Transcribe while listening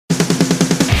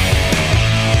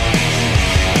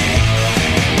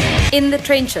In the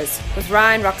Trenches with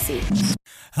Ryan Roxy.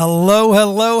 Hello,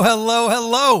 hello, hello,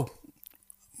 hello.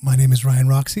 My name is Ryan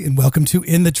Roxy, and welcome to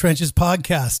In the Trenches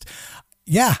podcast.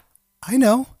 Yeah, I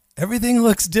know. Everything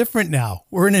looks different now.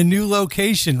 We're in a new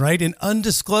location, right? An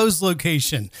undisclosed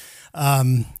location.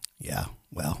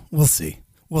 Well, we'll see.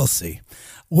 We'll see.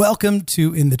 Welcome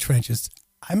to In the Trenches.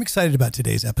 I'm excited about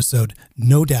today's episode,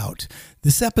 no doubt.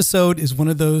 This episode is one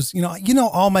of those, you know,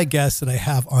 all my guests that I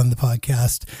have on the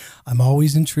podcast, I'm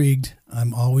always intrigued.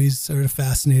 I'm always sort of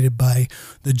fascinated by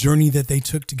the journey that they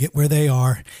took to get where they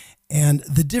are. And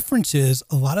the difference is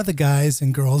a lot of the guys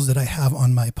and girls that I have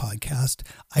on my podcast,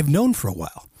 I've known for a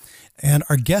while. And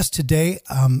our guest today,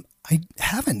 I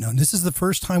haven't known. This is the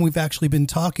first time we've actually been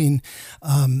talking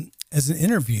as an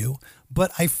interview,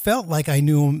 but I felt like I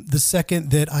knew him the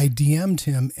second that I DM'd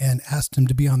him and asked him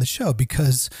to be on the show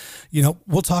because, you know,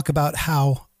 we'll talk about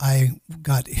how I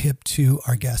got hip to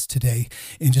our guest today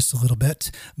in just a little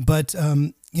bit. But,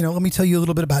 let me tell you a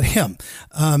little bit about him.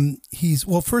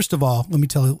 First of all, let me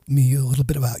tell me a little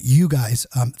bit about you guys.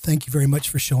 Thank you very much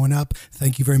for showing up.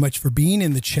 Thank you very much for being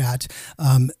in the chat.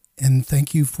 And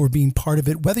thank you for being part of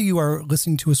it, whether you are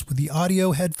listening to us with the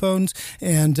audio headphones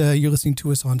and you're listening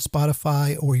to us on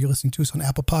Spotify or you're listening to us on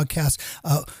Apple Podcasts.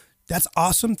 That's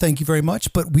awesome. Thank you very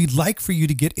much. But we'd like for you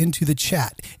to get into the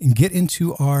chat and get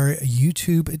into our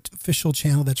YouTube official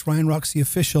channel. That's Ryan Roxy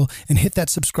Official, and hit that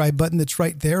subscribe button that's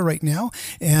right there right now.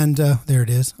 And there it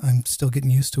is. I'm still getting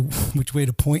used to which way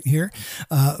to point here.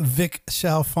 Vic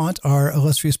Chalfant, our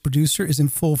illustrious producer, is in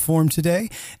full form today.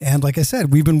 And like I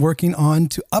said, we've been working on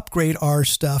to upgrade our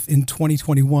stuff in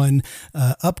 2021,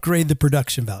 upgrade the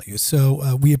production value.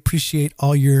 So we appreciate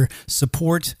all your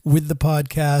support with the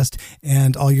podcast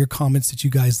and all your comments that you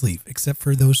guys leave, except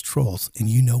for those trolls, and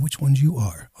you know which ones you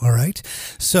are. All right.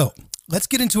 So let's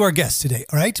get into our guest today.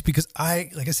 All right. Because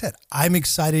like I said, I'm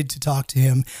excited to talk to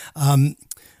him. A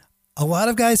lot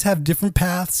of guys have different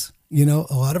paths. You know,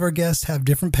 a lot of our guests have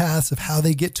different paths of how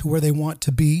they get to where they want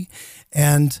to be.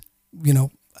 And, you know,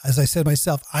 as I said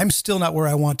myself, I'm still not where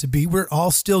I want to be. We're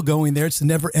all still going there. It's a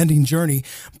never ending journey.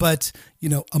 But, you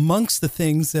know, amongst the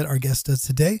things that our guest does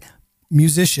today,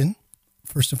 musician,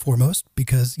 first and foremost,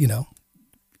 because, you know,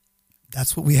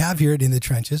 that's what we have here at In the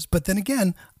Trenches. But then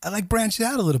again, I like branching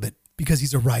out a little bit because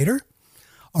he's a writer,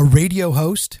 a radio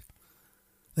host.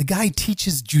 The guy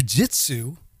teaches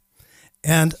jujitsu,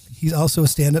 and he's also a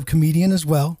stand-up comedian as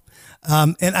well.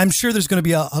 And I'm sure there's going to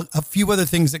be a few other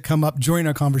things that come up during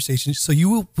our conversation. So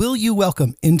will you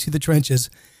welcome into the trenches,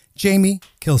 Jamie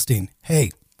Kilstein.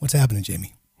 Hey, what's happening,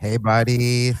 Jamie? Hey,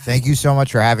 buddy. Thank you so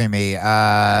much for having me.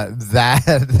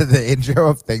 The intro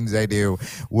of things I do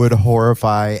would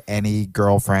horrify any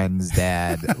girlfriend's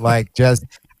dad.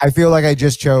 I feel like I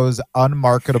just chose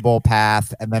unmarketable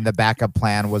path, and then the backup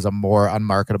plan was a more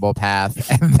unmarketable path,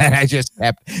 and then I just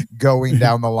kept going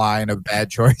down the line of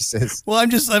bad choices. Well,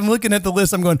 I'm looking at the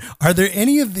list. I'm going, are there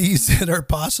any of these that are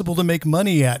possible to make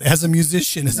money at as a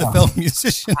musician, as a fellow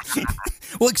musician?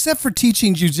 Well, except for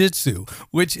teaching jujitsu,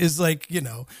 which is like, you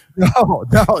know. No,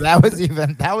 that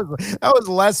was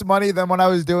less money than when I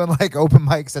was doing like open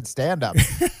mics at stand up.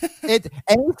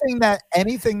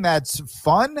 Anything that's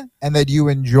fun and that you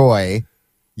enjoy,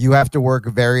 you have to work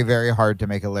very, very hard to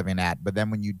make a living at. But then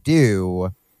when you do,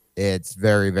 it's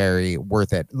very, very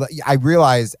worth it. I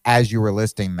realized as you were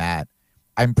listing that,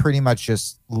 I'm pretty much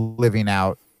just living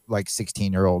out like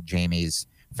 16-year-old Jamie's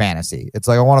fantasy. It's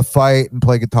like I want to fight and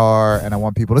play guitar, and I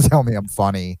want people to tell me I'm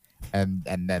funny, and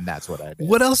then that's what I do.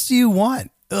 What else do you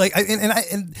want? Like,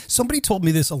 and somebody told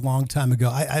me this a long time ago.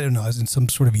 I don't know. I was in some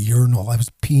sort of urinal. I was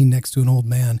peeing next to an old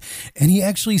man, and he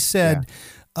actually said,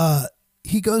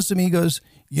 he goes to me, he goes,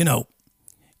 you know,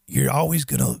 you're always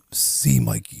gonna seem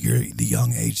like you're the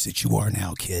young age that you are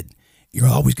now, kid. You're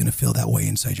always gonna feel that way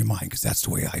inside your mind because that's the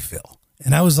way I feel.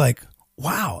 And I was like,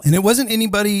 wow. And it wasn't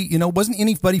anybody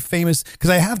famous, because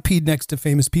I have peed next to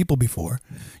famous people before,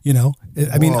 you know.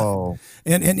 I mean,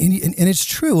 and it's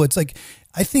true. It's like,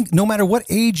 I think no matter what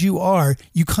age you are,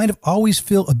 you kind of always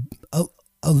feel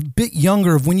a bit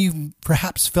younger of when you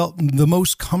perhaps felt the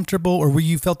most comfortable or where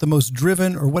you felt the most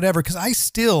driven or whatever. Because I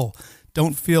still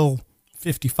don't feel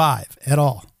 55 at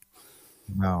all.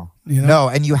 No, you know? No.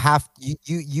 And you have,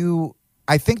 you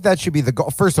I think that should be the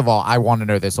goal. First of all, I want to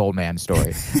know this old man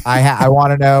story. I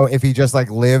want to know if he just like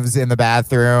lives in the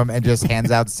bathroom and just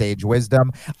hands out sage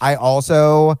wisdom. I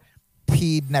also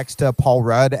peed next to Paul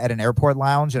Rudd at an airport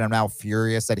lounge, and I'm now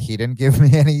furious that he didn't give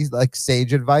me any like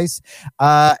sage advice.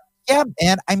 Yeah,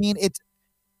 and I mean, it's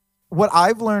what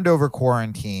I've learned over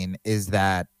quarantine is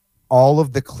that all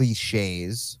of the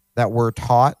cliches that we're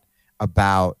taught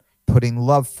about putting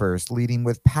love first, leading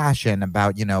with passion,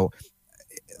 about, you know,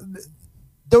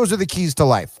 those are the keys to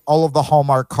life. All of the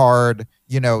Hallmark card,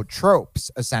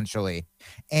 tropes, essentially.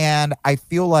 And I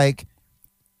feel like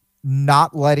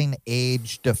not letting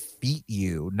age defeat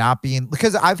you,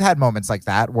 because I've had moments like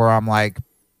that where I'm like,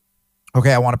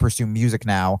 okay, I want to pursue music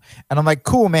now. And I'm like,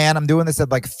 cool, man, I'm doing this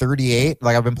at like 38.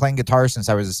 Like, I've been playing guitar since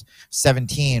I was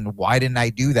 17. Why didn't I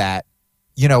do that?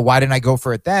 Why didn't I go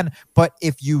for it then? But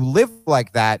if you live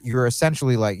like that, you're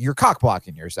essentially like, you're cock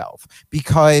blocking yourself,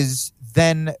 because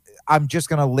then I'm just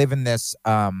going to live in this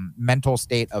mental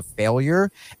state of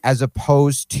failure, as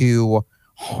opposed to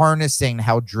harnessing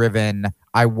how driven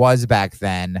I was back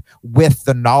then with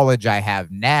the knowledge I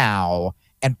have now.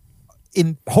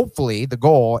 And hopefully the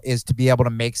goal is to be able to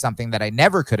make something that I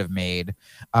never could have made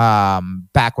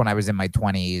back when I was in my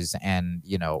 20s and,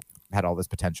 had all this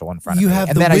potential in front of me. You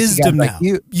have the wisdom now.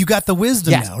 You got the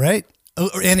wisdom now, right?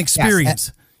 And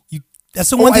experience. Yes. That's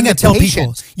the one thing I tell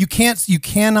people. You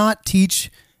cannot teach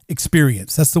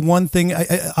experience. That's the one thing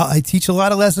I teach a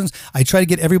lot of lessons. I try to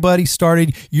get everybody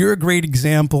started. You're a great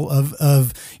example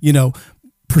of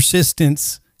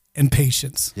persistence and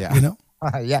patience. Yeah.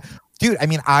 Yeah. Dude, I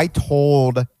mean,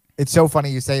 it's so funny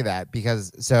you say that,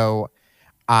 because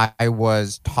I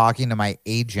was talking to my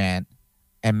agent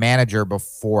and manager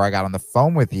before I got on the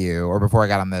phone with you, or before I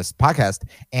got on this podcast.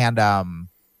 And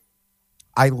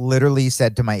I literally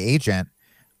said to my agent,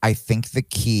 I think the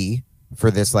key for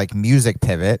this like music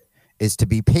pivot is to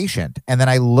be patient. And then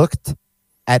I looked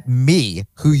at me,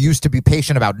 who used to be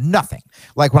patient about nothing.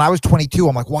 Like when I was 22,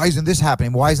 I'm like, why isn't this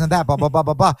happening? Why isn't that? Blah, blah, blah,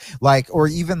 blah, blah. Like, or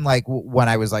even like when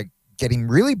I was like getting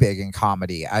really big in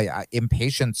comedy,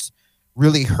 impatience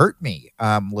really hurt me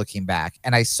looking back.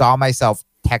 And I saw myself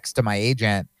text to my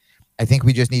agent, I think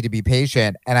we just need to be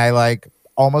patient. And I like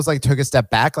almost like took a step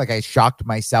back. Like I shocked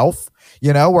myself,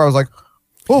 where I was like,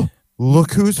 oh,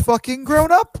 look who's fucking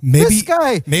grown up. This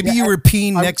guy. Maybe you were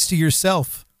peeing next to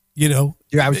yourself,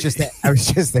 Dude, I was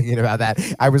just thinking about that.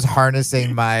 I was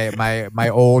harnessing my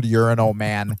old urinal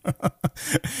man.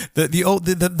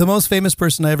 The most famous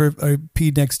person I ever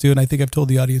peed next to, and I think I've told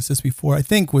the audience this before, I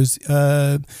think was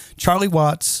Charlie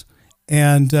Watts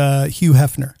and Hugh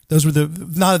Hefner. Those were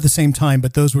not at the same time,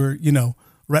 but those were,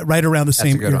 right around the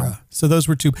same era. One. So those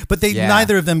were two, but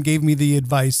neither of them gave me the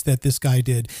advice that this guy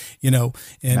did,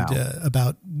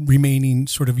 about remaining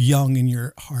sort of young in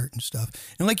your heart and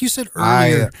stuff. And like you said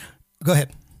earlier, go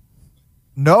ahead.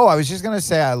 No, I was just going to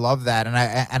say, I love that.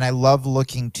 And I love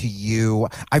looking to you.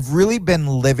 I've really been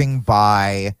living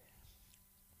by,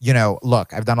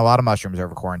 look, I've done a lot of mushrooms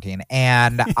over quarantine,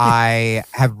 and I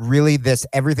have really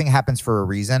everything happens for a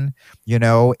reason.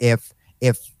 If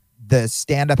the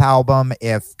stand-up album,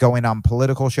 if going on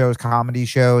political shows, comedy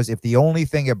shows, if the only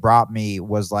thing it brought me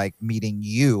was like meeting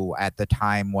you at the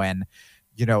time when,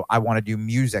 I want to do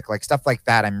music, like stuff like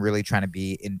that, I'm really trying to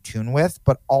be in tune with,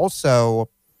 but also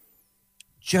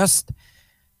just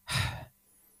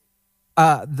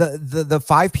the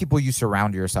 5 people you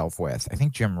surround yourself with. I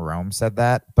think Jim Rome said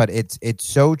that, but it's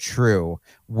so true,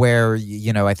 where,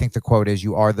 I think the quote is,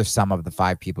 you are the sum of the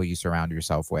 5 people you surround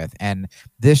yourself with. And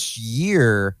this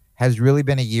year has really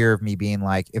been a year of me being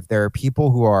like, if there are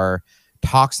people who are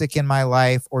toxic in my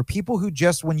life, or people who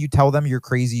just, when you tell them your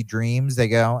crazy dreams, they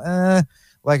go,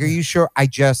 like, are you sure? I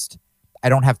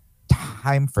don't have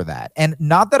time for that. And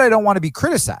not that I don't want to be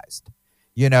criticized.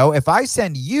 If I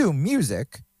send you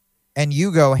music and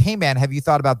you go, hey man, have you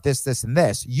thought about this, this, and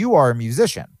this? You are a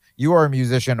musician. You are a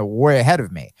musician way ahead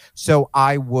of me. So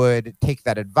I would take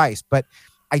that advice. But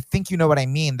I think you know what I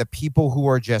mean. The people who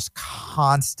are just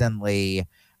constantly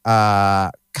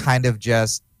kind of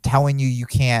just telling you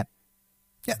can't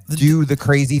do the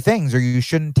crazy things, or you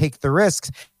shouldn't take the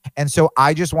risks. And so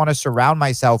I just want to surround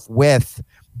myself with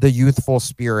the youthful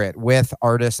spirit, with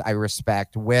artists I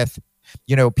respect, with,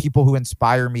 people who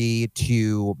inspire me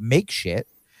to make shit.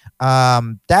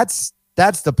 That's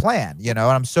the plan, and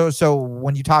I'm so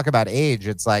when you talk about age,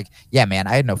 it's like, yeah, man,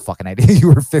 I had no fucking idea you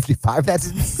were 55. That's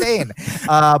insane.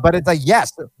 But it's like,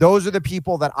 yes, those are the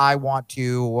people that I want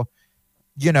to,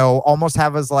 almost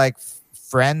have as like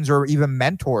friends or even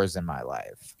mentors in my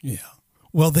life. Yeah.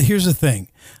 Well, here's the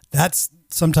thing. That's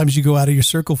sometimes you go out of your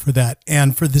circle for that.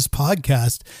 And for this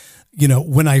podcast,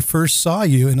 when I first saw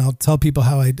you, and I'll tell people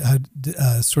how I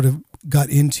sort of got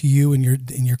into you and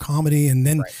your comedy, and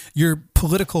then your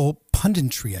political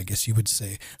punditry, I guess you would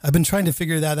say. I've been trying to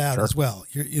figure that out as well.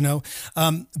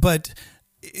 But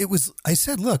I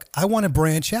said, look, I want to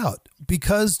branch out.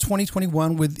 because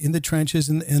 2021 with In the Trenches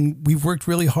and we've worked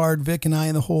really hard, Vic and I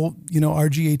and the whole,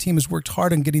 RGA team has worked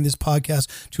hard on getting this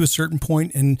podcast to a certain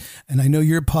point. And I know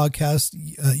your podcast,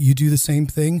 you do the same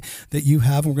thing that you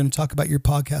have. And we're going to talk about your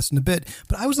podcast in a bit.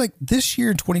 But I was like, this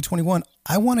year in 2021,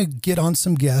 I want to get on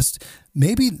some guests,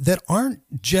 maybe that aren't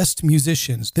just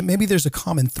musicians, that maybe there's a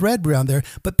common thread around there,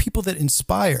 but people that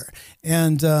inspire.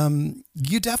 And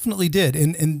you definitely did.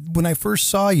 And when I first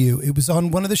saw you, it was on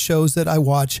one of the shows that I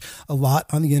watch a lot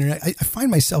on the internet. I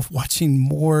find myself watching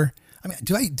more. I mean,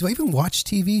 do I even watch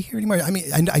TV here anymore? I mean,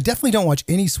 I definitely don't watch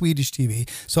any Swedish TV.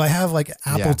 So I have like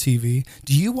Apple TV.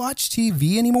 Do you watch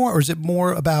TV anymore, or is it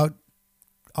more about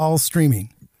all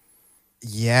streaming?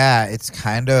 Yeah, it's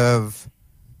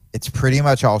pretty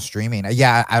much all streaming.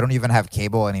 Yeah, I don't even have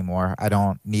cable anymore. I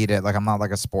don't need it. Like, I'm not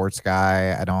like a sports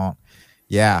guy.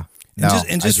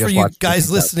 And just for you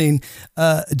guys listening,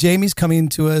 Jamie's coming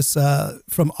to us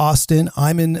from Austin.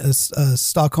 I'm in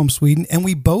Stockholm, Sweden, and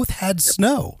we both had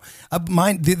snow.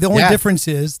 The only difference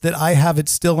is that I have it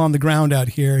still on the ground out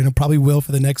here, and it probably will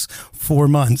for the next 4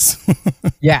 months.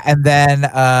 Yeah, and then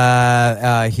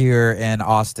here in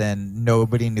Austin,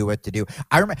 nobody knew what to do.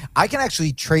 I remember I can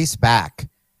actually trace back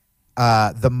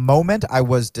the moment I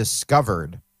was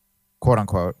discovered, quote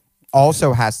unquote,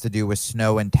 also has to do with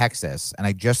snow in Texas. And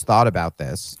I just thought about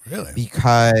this. Really?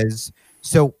 Because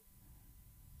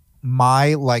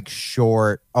my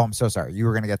I'm so sorry. You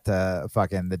were going to get to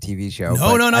fucking the TV show.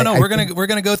 No. We're going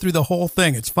to go through the whole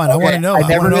thing. It's fun. Okay. I want to know. I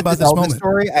never know about this moment.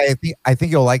 Story. I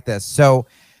think you'll like this. So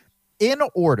in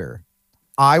order,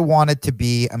 I wanted to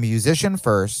be a musician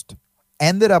first,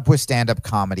 ended up with stand-up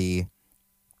comedy,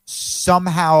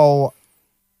 somehow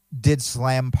did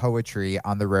slam poetry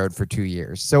on the road for 2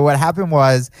 years. So what happened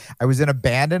was I was in a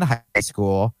band in high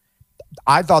school.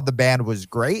 I thought the band was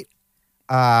great.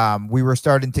 We were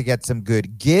starting to get some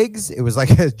good gigs. It was like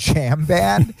a jam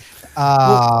band.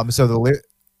 So the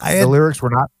lyrics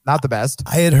were not the best.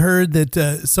 I had heard that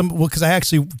because I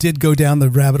actually did go down the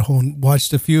rabbit hole and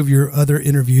watched a few of your other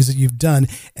interviews that you've done,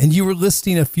 and you were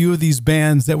listing a few of these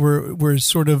bands that were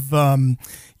sort of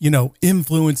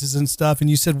influences and stuff. And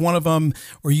you said one of them,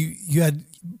 or you had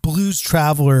Blues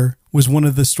Traveler was one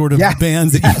of the sort of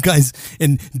bands that you guys,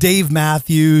 and Dave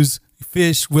Matthews,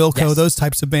 Fish, Wilco, those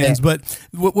types of bands. Yeah. But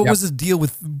what was the deal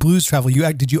with Blues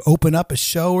Traveler? Did you open up a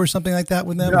show or something like that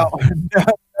with them?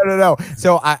 No.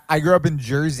 So I grew up in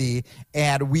Jersey,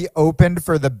 and we opened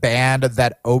for the band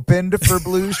that opened for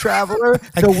Blues Traveler.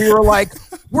 So we were like,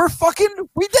 we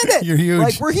did it. You're huge.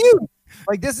 Like, we're huge.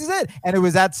 Like, this is it. And it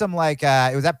was at some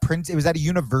it was at a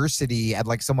university at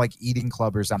like some like eating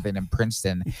club or something in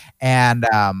Princeton. And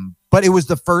but it was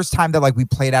the first time that like we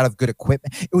played out of good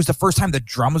equipment. It was the first time the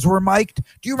drums were mic'd.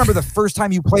 Do you remember the first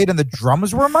time you played and the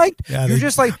drums were mic'd? Yeah, You're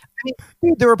just like,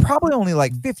 dude, there were probably only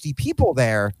like 50 people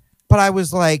there, but I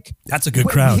was like, that's a good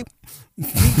crowd.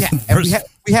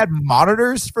 We had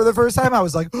monitors for the first time. I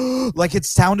was like, like it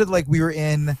sounded like we were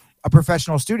in a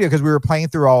professional studio because we were playing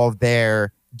through all of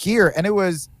their gear. And it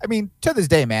was, to this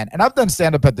day, man, and I've done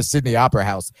stand-up at the Sydney Opera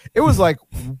House. It was like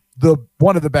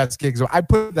one of the best gigs. I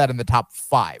put that in the top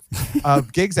 5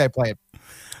 of gigs I played.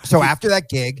 So after that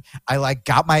gig, I like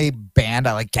got my band,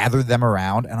 I like gathered them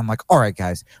around, and I'm like, all right,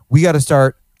 guys, we got to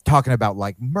start talking about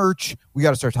like merch. We got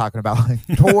to start talking about like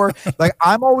tour. Like,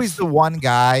 I'm always the one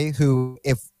guy who,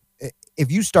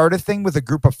 if you start a thing with a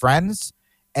group of friends,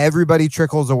 everybody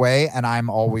trickles away, and I'm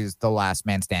always the last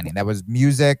man standing. That was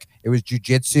music. It was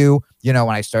jujitsu. When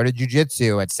I started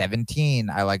jujitsu at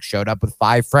 17, I like showed up with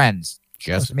 5 friends,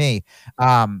 just me.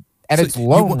 And so it's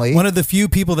lonely. One of the few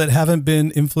people that haven't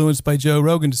been influenced by Joe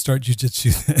Rogan to start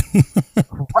jujitsu.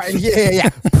 Right? Yeah.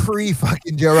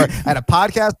 Pre-fucking Joe Rogan. I had a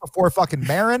podcast before fucking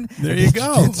Marin. There you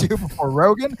go. Jiu-jitsu before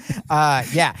Rogan.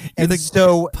 Yeah. And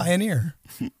so pioneer.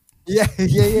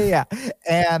 Yeah.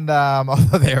 And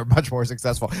although they are much more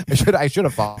successful, I should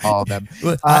have followed them.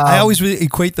 I always really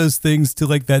equate those things to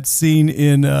like that scene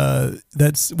in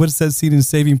what's that scene in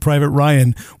Saving Private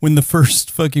Ryan when the first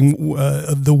fucking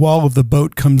the wall of the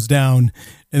boat comes down,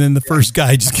 and then the first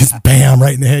guy just gets bam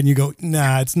right in the head, and you go,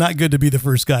 nah, it's not good to be the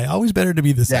first guy. Always better to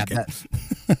be the second.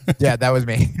 That was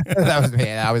me. That was me.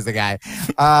 I was the guy.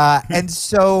 And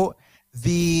so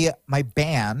my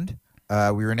band.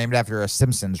 We were named after a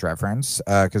Simpsons reference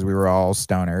because we were all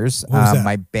stoners.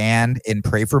 My band in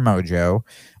Pray for Mojo,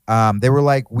 they were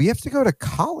like, we have to go to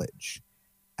college.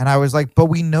 And I was like, but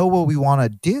we know what we want to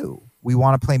do. We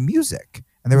want to play music.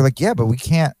 And they were like, yeah, but we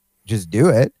can't just do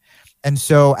it. And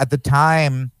so at the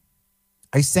time,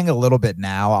 I sing a little bit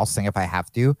now. I'll sing if I have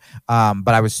to. But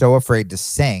I was so afraid to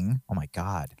sing. Oh, my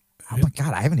God. Oh my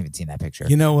God, I haven't even seen that picture.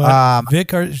 You know what? Vic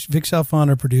Chalfon,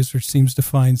 our producer, seems to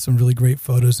find some really great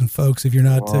photos. And folks, if you're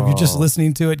not, if you're just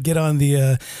listening to it, get on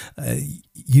the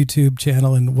YouTube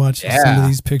channel and watch some of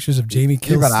these pictures of Jamie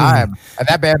Kilstein. And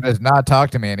that band does not talk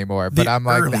to me anymore. But I'm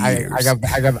like, I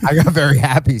got very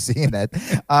happy seeing that.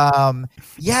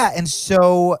 And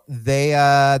so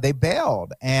they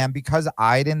bailed, and because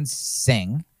I didn't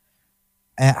sing.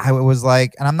 And I was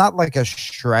like, and I'm not like a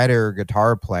shredder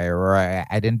guitar player, or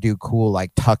I didn't do cool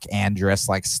like Tuck Andrus,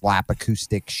 like slap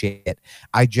acoustic shit.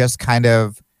 I just kind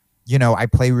of, I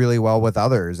play really well with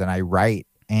others and I write.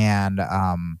 And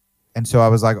so I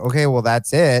was like, okay, well,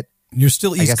 that's it. You're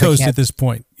still East Coast at this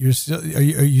point. You're still are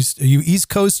you East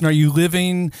Coast, and are you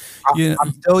living?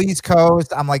 I'm still East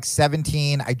Coast. I'm like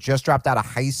 17. I just dropped out of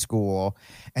high school,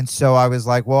 and so I was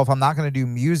like, well, if I'm not going to do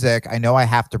music, I know I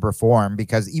have to perform,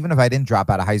 because even if I didn't drop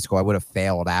out of high school, I would have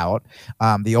failed out.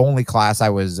 The only class I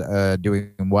was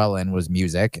doing well in was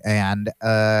music, and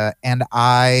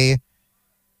I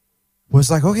was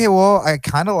like, okay, well, I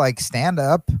kind of like stand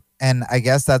up. And I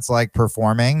guess that's like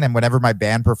performing. And whenever my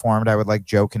band performed, I would like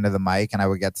joke into the mic and I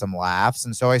would get some laughs.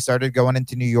 And so I started going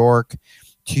into New York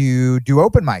to do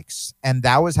open mics. And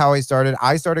that was how I started.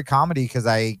 I started comedy because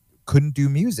I couldn't do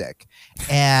music.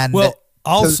 And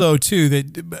also too,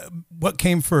 that what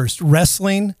came first,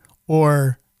 wrestling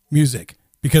or music?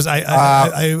 Because I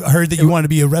heard that you want to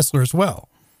be a wrestler as well.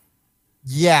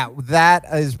 Yeah, that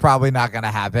is probably not going to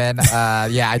happen.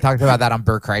 I talked about that on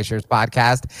Bert Kreischer's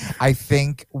podcast. I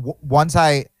think once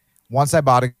I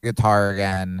bought a guitar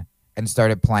again and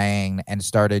started playing and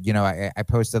started, I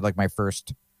posted like my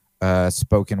first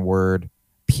spoken word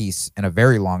piece in a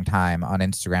very long time on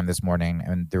Instagram this morning,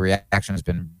 and the reaction has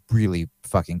been really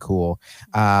fucking cool.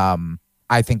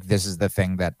 I think this is the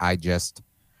thing that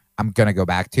I'm going to go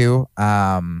back to.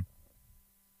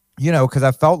 Because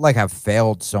I felt like I've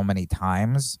failed so many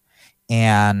times,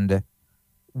 and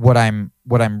what I'm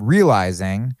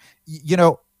realizing,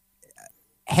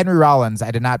 Henry Rollins,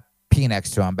 I did not pee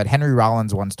next to him, but Henry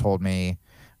Rollins once told me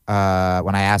when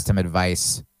I asked him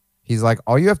advice, he's like,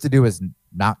 all you have to do is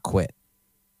not quit.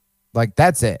 Like,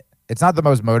 that's it. It's not the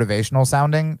most motivational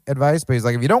sounding advice, but he's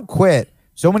like, if you don't quit,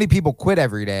 so many people quit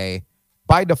every day.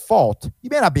 By default, you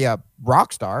may not be a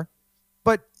rock star,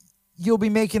 but you'll be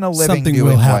making a living. Something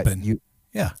doing will happen.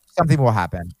 Something will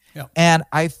happen. Yeah. And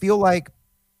I feel like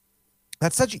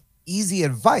that's such easy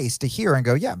advice to hear and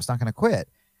go, yeah, I'm just not going to quit.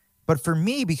 But for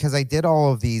me, because I did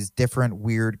all of these different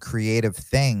weird creative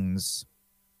things,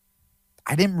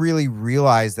 I didn't really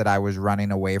realize that I was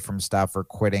running away from stuff or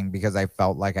quitting because I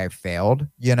felt like I failed,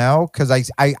 because I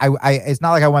it's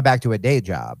not like I went back to a day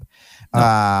job.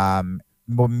 No.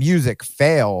 When music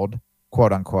failed,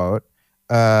 quote unquote,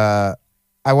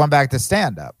 I went back to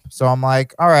stand up. So I'm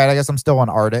like, all right, I guess I'm still an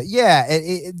artist. Yeah,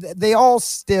 they all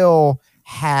still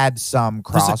had some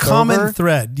crossover. There's a common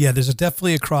thread. Yeah, there's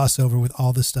definitely a crossover with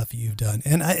all the stuff you've done.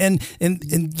 And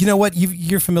you know what?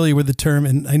 You're familiar with the term,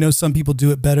 and I know some people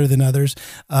do it better than others.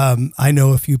 I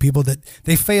know a few people that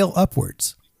they fail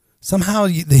upwards. Somehow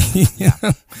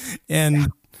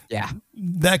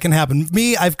that can happen.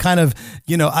 Me, I've kind of,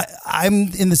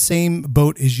 I'm in the same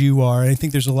boat as you are. I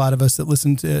think there's a lot of us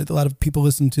that a lot of people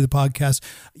listen to the podcast.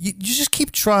 You just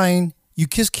keep trying. You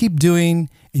just keep doing,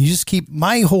 and you just keep,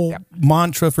 my whole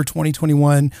mantra for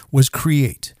 2021 was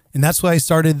create. And that's why I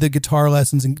started the guitar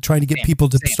lessons and trying to get people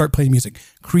to start playing music.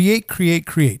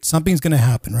 Create. Something's going to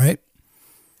happen, right?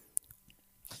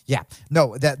 Yeah.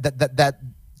 No,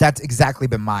 that's exactly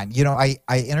been mine. I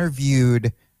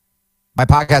interviewed, my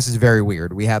podcast is very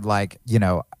weird. We had I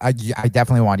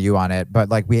definitely want you on it, but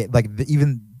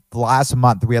even last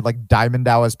month we had Diamond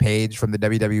Dallas Page from the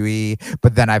WWE,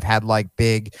 but then I've had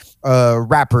big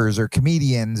rappers or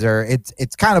comedians, or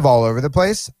it's kind of all over the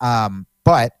place.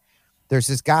 But there's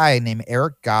this guy named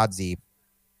Eric Godsey,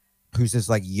 who's this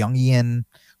Jungian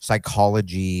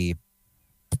psychology,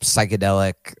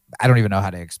 psychedelic. I don't even know how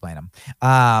to explain him.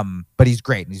 But he's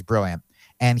great and he's brilliant.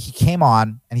 And he came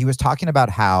on and he was talking about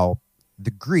how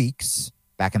the Greeks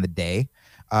back in the day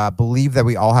believe that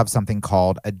we all have something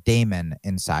called a daemon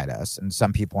inside us. And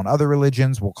some people in other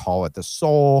religions will call it the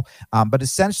soul. But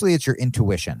essentially, it's your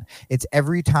intuition. It's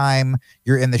every time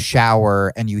you're in the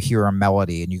shower and you hear a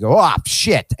melody and you go, oh,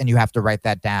 shit, and you have to write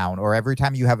that down. Or every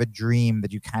time you have a dream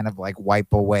that you kind of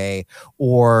wipe away,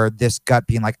 or this gut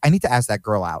being I need to ask that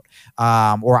girl out,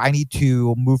 or I need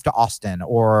to move to Austin,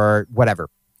 or whatever.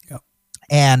 Yep.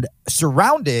 And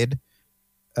surrounding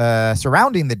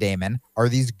the daemon are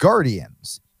these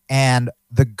guardians, and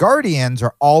the guardians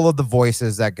are all of the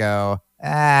voices that go,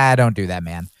 don't do that,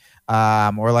 man.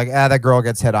 Or that girl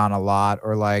gets hit on a lot,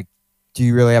 or do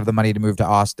you really have the money to move to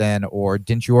Austin, or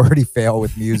didn't you already fail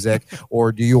with music,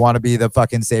 or do you want to be the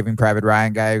fucking Saving Private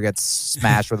Ryan guy who gets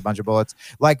smashed with a bunch of bullets?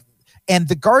 Like, and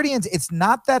the Guardians, it's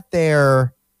not that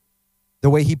they're, the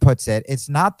way he puts it, it's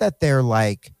not that they're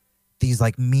like these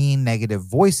like mean negative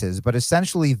voices, but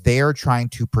essentially they're trying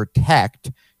to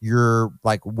protect your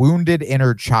like wounded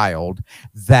inner child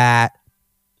that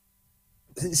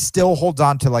still holds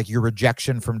on to like your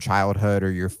rejection from childhood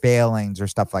or your failings or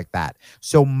stuff like that.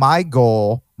 So my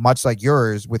goal, much like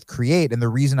yours with Create, and the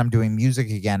reason I'm doing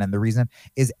music again, and the reason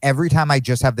is every time I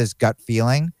just have this gut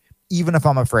feeling, even if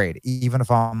I'm afraid, even if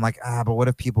I'm like, but what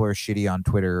if people are shitty on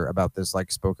Twitter about this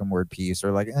like spoken word piece,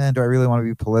 or like, do I really want to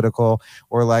be political,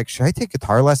 or like, should I take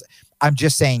guitar lessons? I'm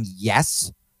just saying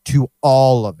yes to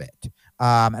all of it.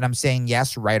 And I'm saying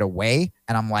yes right away.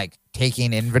 And I'm like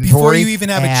taking inventory. Before you even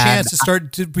have a chance to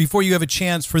start, before you have a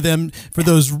chance for them, for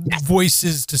those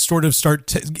voices to sort of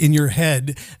start in your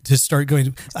head to start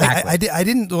going. Exactly. I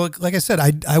didn't, like I said,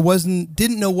 I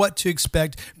didn't know what to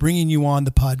expect bringing you on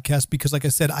the podcast, because like I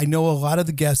said, I know a lot of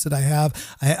the guests that I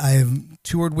have. I have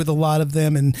toured with a lot of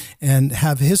them and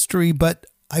have history, but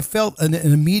I felt an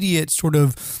immediate sort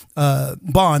of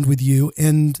bond with you.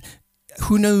 And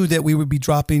who knew that we would be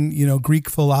dropping, Greek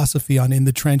philosophy on In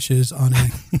the Trenches on a,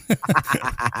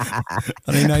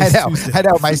 on a nice Tuesday. I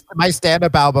know. My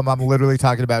stand-up album, I'm literally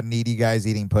talking about needy guys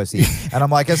eating pussy. And I'm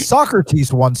like, as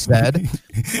Socrates once said,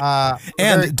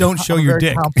 and don't show your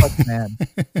dick. Complex man.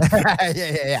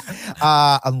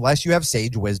 Yeah. Unless you have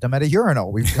sage wisdom at a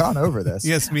urinal. We've gone over this.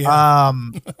 Yes, we have.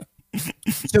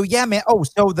 So yeah, man. Oh,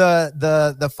 so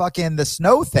the fucking the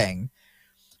snow thing.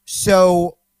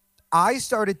 So I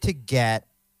started to get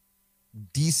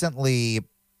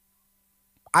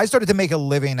I started to make a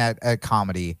living at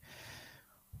comedy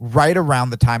right around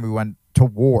the time we went to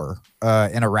war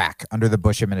in Iraq under the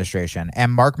Bush administration.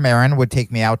 And Mark Maron would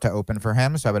take me out to open for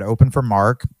him. So I would open for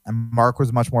Mark. And Mark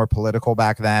was much more political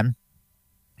back then.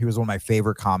 He was one of my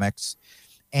favorite comics.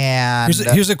 And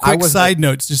here's a quick side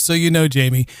note, just so you know,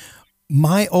 Jamie.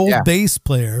 My old bass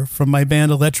player from my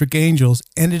band Electric Angels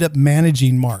ended up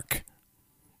managing Mark.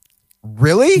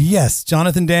 Really? Yes,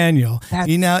 Jonathan Daniel.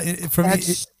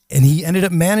 And he ended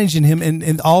up managing him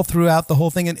and all throughout the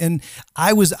whole thing. And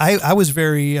I was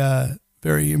very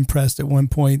very impressed at one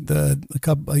point. A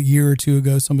year or two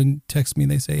ago, someone texted me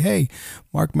and they say, "Hey,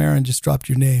 Mark Maron just dropped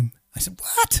your name." I said,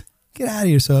 "What? Get out of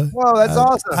here!" So, well, that's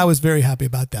awesome. I was very happy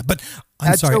about that. But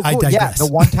I'm sorry, so cool. I digress. Yeah,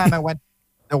 the one time I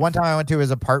went to his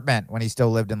apartment when he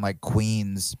still lived in like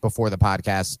Queens before the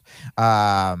podcast.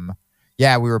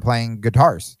 Yeah, we were playing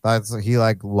guitars. He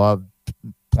took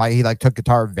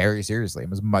guitar very seriously. It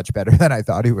was much better than I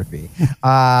thought he would be.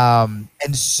 And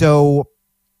so,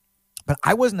 but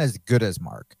I wasn't as good as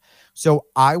Mark. So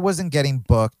I wasn't getting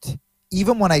booked.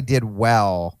 Even when I did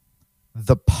well,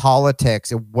 the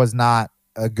politics, it was not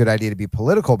a good idea to be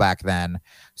political back then.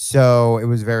 So it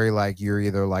was very like, you're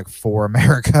either like for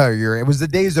America or it was the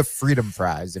days of freedom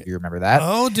fries, if you remember that.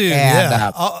 Oh, dude.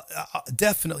 And,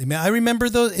 definitely, man. I remember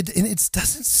those. And it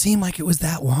doesn't seem like it was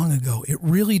that long ago. It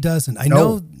really doesn't. I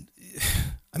know.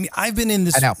 I mean, I've been in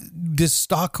this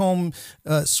Stockholm,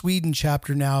 Sweden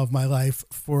chapter now of my life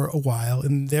for a while,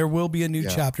 and there will be a new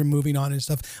chapter moving on and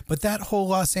stuff. But that whole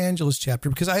Los Angeles chapter,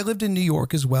 because I lived in New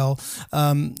York as well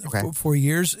for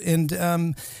years, and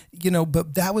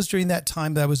but that was during that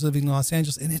time that I was living in Los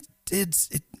Angeles, and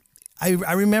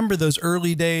I remember those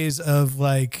early days of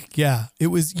like, it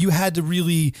was, you had to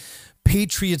really,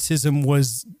 patriotism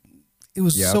was. It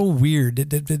was so weird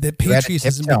that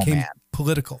patriotism became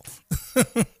political.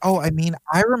 Oh, I mean,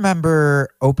 I remember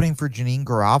opening for Janine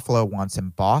Garofalo once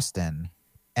in Boston,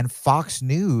 and Fox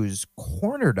News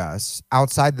cornered us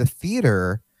outside the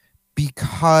theater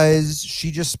because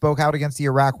she just spoke out against the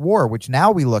Iraq War, which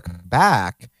now we look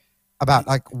back about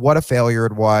like what a failure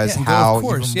it was, how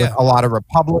a lot of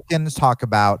Republicans talk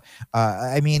about.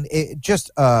 I mean, it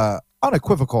just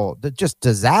unequivocal, just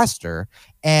disaster.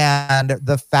 And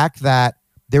the fact that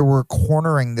they were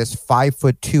cornering this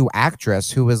 5'2" actress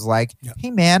who was like,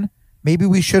 "Hey man, maybe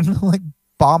we shouldn't like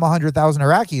bomb 100,000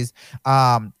 Iraqis,"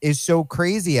 is so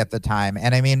crazy at the time.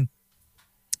 And I mean,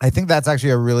 I think that's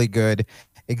actually a really good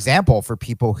example for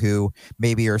people who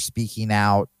maybe are speaking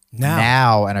out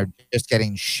now and are just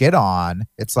getting shit on.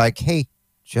 It's like, hey,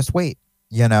 just wait.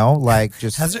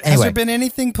 Has there been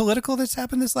anything political that's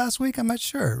happened this last week? I'm not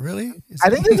sure. Really? I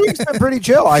think this week's been pretty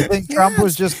chill. I think Trump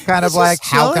was just kind of like,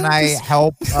 how can I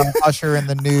help usher in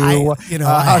the new?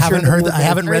 I haven't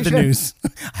read the news.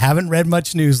 I haven't read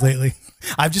much news lately.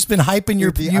 I've just been hyping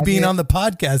you being on the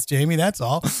podcast, Jamie. That's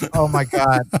all. Oh my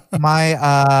God.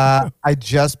 I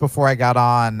just before I got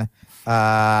on,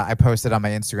 I posted on my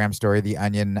Instagram story. The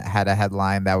Onion had a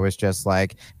headline that was just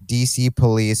like DC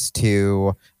police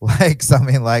to like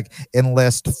something like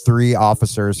enlist 3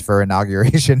 officers for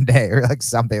inauguration day or like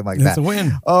something like That's that. a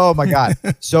win. Oh my God.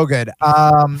 So good.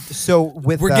 So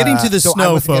we're getting to the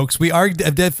snow, folks. We are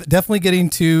definitely getting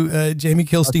to Jamie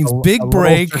Kilstein's big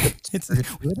break.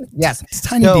 Yes. It's a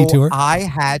tiny detour.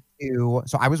 I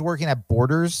was working at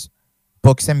Borders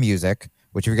Books and Music,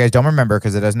 which if you guys don't remember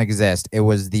because it doesn't exist, it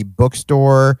was the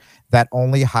bookstore that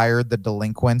only hired the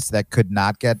delinquents that could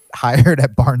not get hired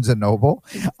at Barnes & Noble.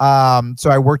 So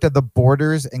I worked at the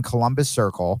Borders in Columbus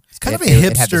Circle. It's kind of a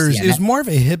hipster's. It was more of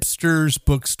a hipster's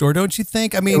bookstore, don't you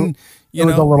think? I mean, it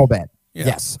was a little bit. Yeah,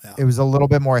 yes, it was a little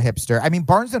bit more hipster. I mean,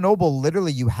 Barnes & Noble,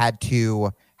 literally you had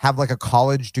to have like a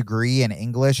college degree in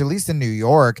English, at least in New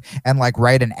York, and like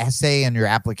write an essay in your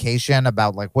application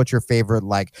about like what your favorite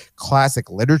like classic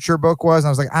literature book was. And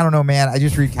I was like, I don't know, man. I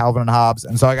just read Calvin and Hobbes.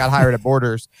 And so I got hired at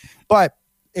Borders. But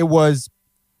it was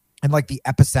in like the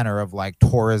epicenter of like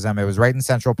tourism. It was right in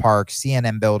Central Park,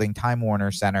 CNN building, Time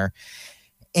Warner Center.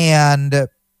 And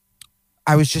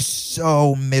I was just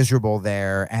so miserable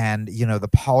there. And, you know, the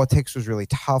politics was really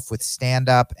tough with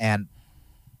stand-up. And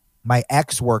my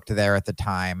ex worked there at the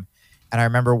time. And I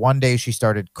remember one day she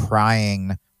started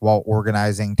crying while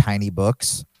organizing Tiny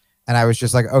Books. And I was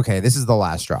just like, okay, this is the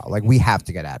last straw. Like, we have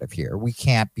to get out of here. We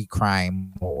can't be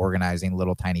crying while organizing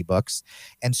Little Tiny Books.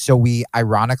 And so we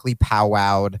ironically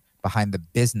powwowed behind the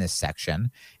business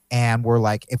section. And we're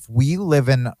like, if we live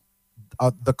in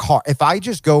the car, if I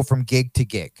just go from gig to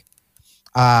gig,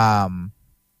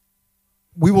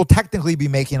 we will technically be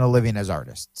making a living as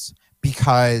artists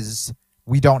because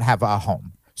we don't have a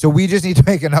home. So we just need to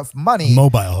make enough money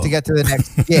to get to the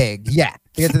next gig. Yeah,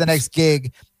 to get to the next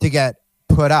gig to get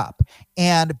put up.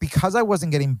 And because I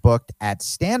wasn't getting booked at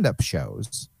stand-up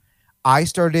shows, I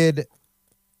started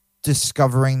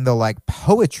discovering the like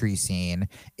poetry scene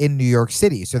in New York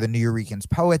City. So the Nuyorican's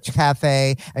Poets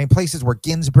Cafe, I mean, places where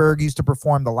Ginsberg used to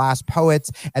perform, The Last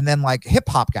Poets, and then like hip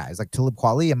hop guys like Talib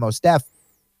Kweli and Mos Def.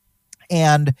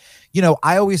 And, you know,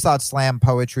 I always thought slam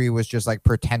poetry was just like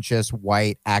pretentious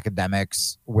white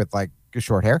academics with like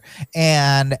short hair.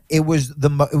 And it was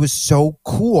so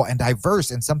cool and diverse.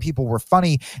 And some people were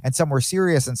funny and some were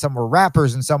serious and some were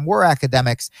rappers and some were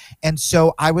academics. And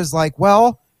so I was like,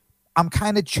 well, I'm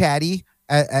kind of chatty,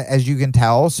 as you can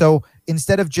tell. So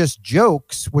instead of just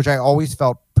jokes, which I always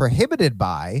felt prohibited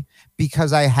by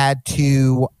because I had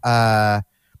to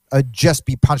just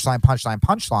be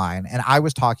punchline. And I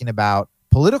was talking about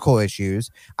political issues.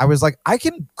 I was like, I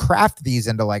can craft these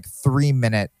into like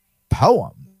 3-minute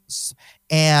poems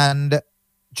and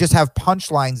just have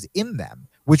punchlines in them,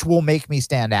 which will make me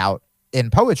stand out in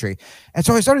poetry. And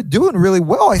so I started doing really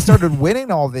well. I started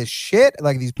winning all this shit,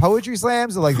 like these poetry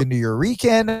slams, like the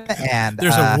Nuyorican, and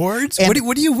there's awards. And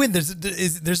what do you win?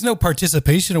 There's no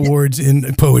participation awards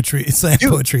in poetry, slam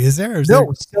poetry, is there?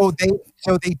 So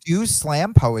they do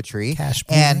slam poetry,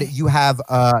 and you have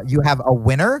a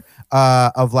winner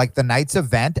of like the night's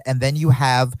event, and then you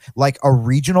have like a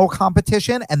regional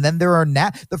competition, and then there are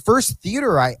the first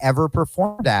theater I ever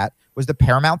performed at was the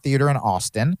Paramount Theater in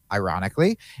Austin,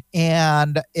 ironically.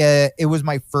 And it was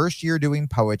my first year doing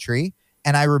poetry.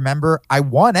 And I remember I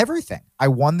won everything. I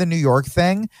won the New York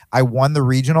thing. I won the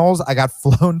regionals. I got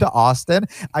flown to Austin.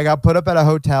 I got put up at a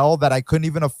hotel that I couldn't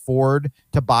even afford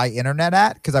to buy internet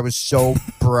at because I was so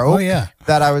broke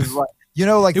that I was like, you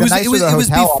know, like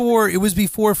it was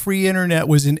before free internet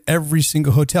was in every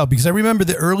single hotel, because I remember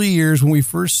the early years when we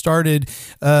first started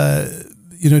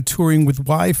touring with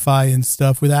Wi-Fi and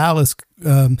stuff with Alice,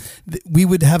 we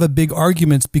would have a big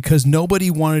arguments because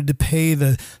nobody wanted to pay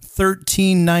the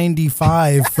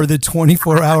 $13.95 for the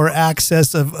 24-hour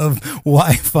access of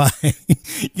Wi-Fi.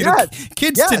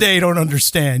 Kids today don't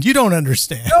understand. You don't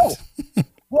understand. No.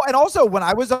 Well, and also when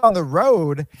I was on the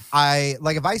road, if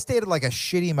I stayed at like a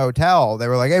shitty motel, they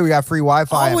were like, "Hey, we got free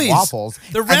Wi-Fi and waffles."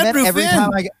 The Red Roof Inn.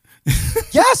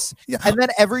 Yes. Yeah. And then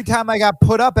every time I got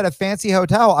put up at a fancy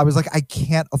hotel, I was like, I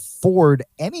can't afford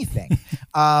anything.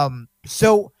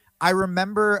 So I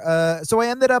remember, so I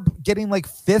ended up getting like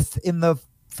 5th in the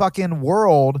fucking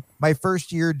world my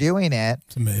first year doing it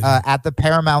at the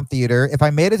Paramount Theater. If I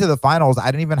made it to the finals, I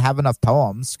didn't even have enough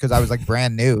poems because I was like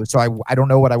brand new. So I don't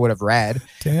know what I would have read.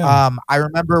 Damn. I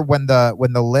remember when the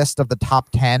list of the top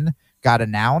 10 got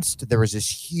announced, there was this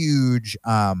huge,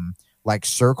 like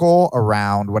circle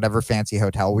around whatever fancy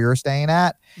hotel we were staying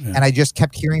at. Yeah. And I just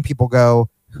kept hearing people go,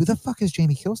 "Who the fuck is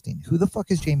Jamie Kilstein? Who the fuck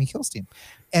is Jamie Kilstein?"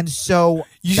 And so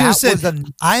you should have said,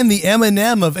 I am the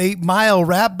Eminem of 8 Mile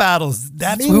rap battles.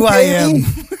 That's who I am.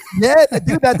 Yeah,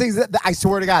 dude, I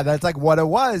swear to God, that's like what it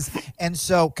was. And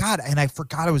so, God, and I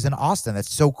forgot it was in Austin.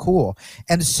 That's so cool.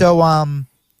 And so,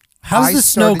 how's the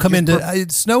snow come into?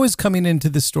 Snow is coming into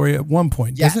the story at one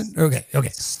point, Yes. doesn't it? Okay.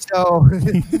 So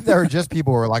there are just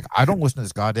people who are like, I don't listen to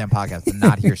this goddamn podcast and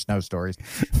not hear snow stories.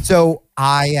 So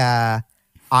I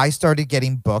started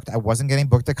getting booked. I wasn't getting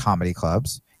booked at comedy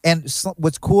clubs. And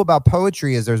what's cool about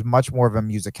poetry is there's much more of a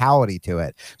musicality to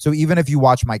it. So even if you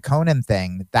watch my Conan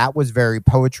thing, that was very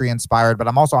poetry inspired, but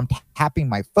I'm tapping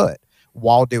my foot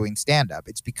while doing stand up.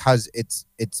 It's because it's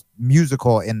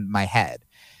musical in my head.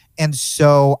 And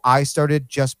so I started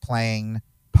just playing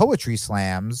poetry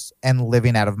slams and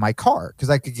living out of my car because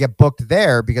I could get booked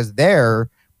there because they were,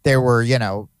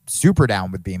 super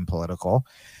down with being political.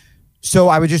 So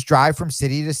I would just drive from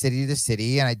city to city to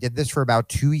city. And I did this for about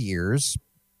 2 years.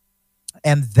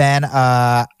 And then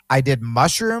I did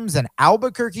mushrooms in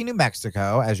Albuquerque, New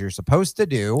Mexico, as you're supposed to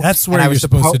do. That's where you're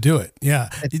supposed to do it. Yeah,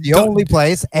 it's the only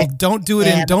place. Don't do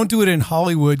it in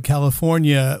Hollywood,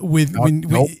 California.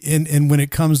 And when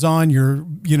it comes on, your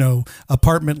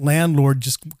apartment landlord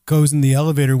just goes in the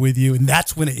elevator with you, and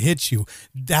that's when it hits you.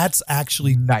 That's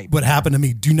actually what happened to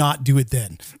me. Do not do it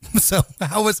then. So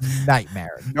how was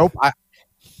nightmare? Nope.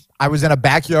 I was in a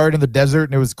backyard in the desert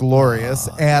and it was glorious.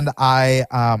 And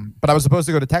but I was supposed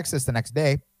to go to Texas the next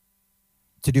day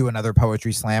to do another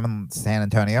poetry slam in San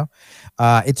Antonio.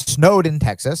 It snowed in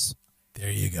Texas.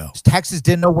 There you go. Texas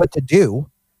didn't know what to do.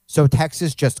 So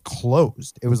Texas just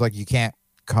closed. It was like, you can't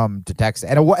come to Texas.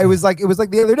 And it was like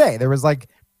the other day, there was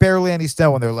like barely any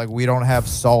snow and they're like, we don't have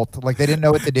salt. Like they didn't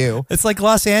know what to do. It's like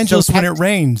Los Angeles when it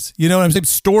rains. You know what I'm saying?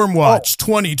 Storm watch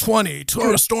 2020.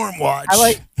 Storm watch.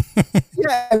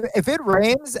 Yeah, if it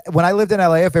rains, when I lived in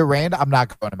LA, if it rained, I'm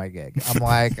not going to my gig.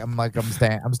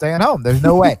 I'm staying home. There's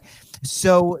no way.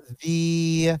 So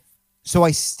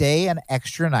I stay an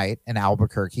extra night in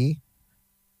Albuquerque.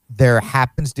 There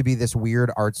happens to be this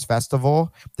weird arts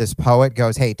festival. This poet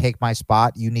goes, hey, take my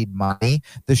spot. You need money.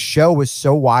 The show was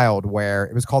so wild where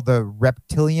it was called the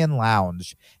Reptilian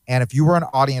Lounge. And if you were an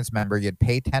audience member, you'd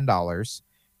pay $10.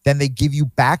 Then they give you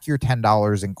back your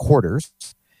 $10 in quarters.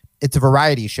 It's a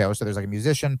variety show. So there's like a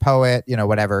musician, poet,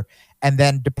 whatever. And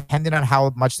then depending on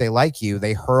how much they like you,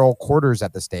 they hurl quarters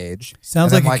at the stage.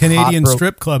 Sounds like a Canadian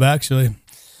strip club, actually.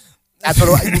 That's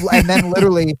what and then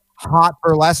literally hot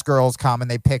burlesque girls come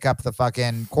and they pick up the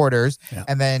fucking quarters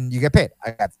and then you get paid.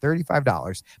 I got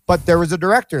 $35. But there was a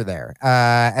director there.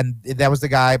 And that was this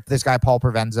guy, Paul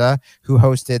Provenza, who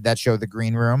hosted that show, The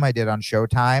Green Room, I did on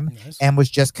Showtime, and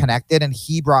was just connected. And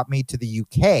he brought me to the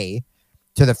UK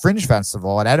to the Fringe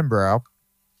Festival at Edinburgh.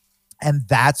 And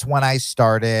that's when I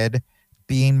started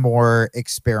being more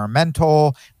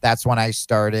experimental. That's when I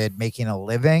started making a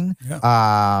living.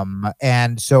 Yeah.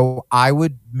 And so I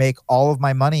would make all of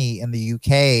my money in the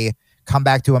UK, come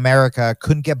back to America,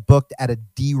 couldn't get booked at a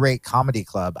D-rate comedy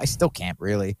club. I still can't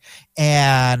really.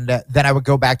 And then I would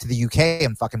go back to the UK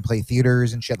and fucking play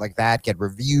theaters and shit like that, get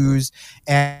reviews.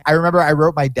 And I remember I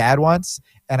wrote my dad once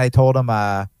and I told him,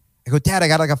 I go, Dad, I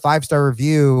got like a 5-star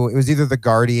review. It was either The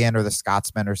Guardian or The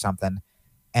Scotsman or something.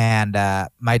 And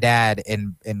my dad,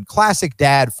 in classic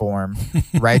dad form,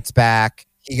 writes back.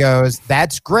 He goes,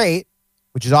 that's great,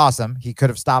 which is awesome. He could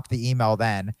have stopped the email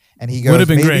then. And he goes,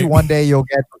 maybe great. One day you'll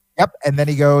get, yep. And then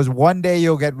he goes, one day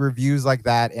you'll get reviews like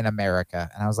that in America.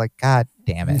 And I was like, God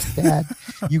damn it, Dad.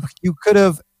 you could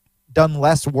have done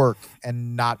less work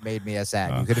and not made me a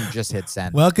sad. You could have just hit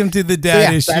send. Welcome to the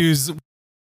Dad Issues.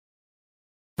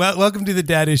 Well, welcome to the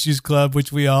Dad Issues Club,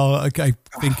 which we all, I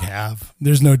think, have.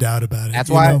 There's no doubt about it.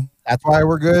 That's why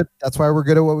we're good. That's why we're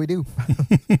good at what we do.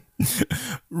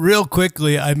 Real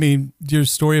quickly, I mean, your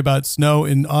story about snow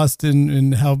in Austin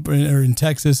and or in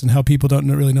Texas and how people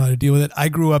don't really know how to deal with it. I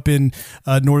grew up in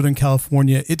Northern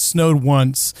California. It snowed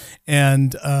once,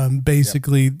 and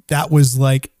basically that was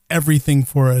like everything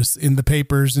for us in the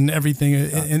papers and everything,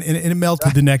 and it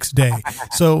melted the next day.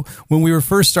 So when we were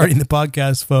first starting the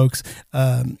podcast, folks,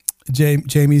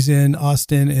 Jamie's in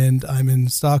Austin and I'm in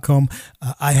Stockholm.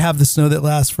 I have the snow that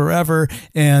lasts forever,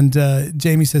 and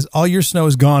Jamie says all your snow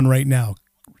is gone right now,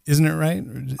 isn't it right?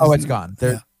 It's gone.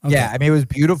 Yeah, I mean, it was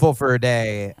beautiful for a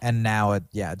day, and now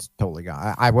it's totally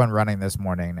gone. I went running this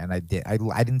morning, and I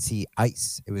didn't see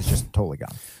ice. It was just totally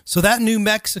gone. So that New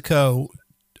Mexico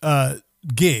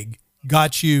gig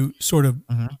got you sort of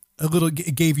a little.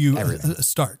 It gave you a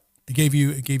start. It gave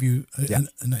you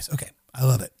a nice. Okay, I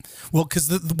love it. Well, because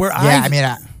go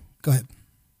ahead.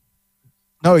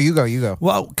 No, you go.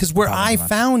 Well, because where I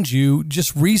found you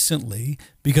just recently,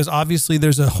 because obviously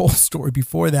there's a whole story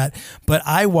before that, but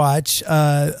I watch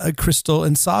Crystal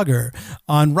and Sagar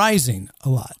on Rising a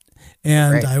lot.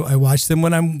 and I watch them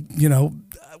when I'm,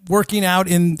 working out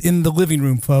in the living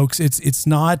room, folks. It's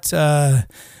not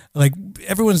like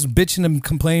everyone's bitching and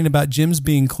complaining about gyms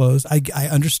being closed. I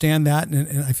understand that,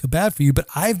 and I feel bad for you, but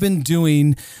I've been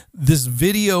doing this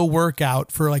video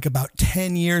workout for like about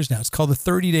 10 years now. It's called the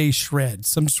 30-day shred,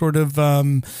 some sort of,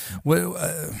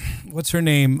 what's her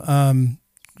name?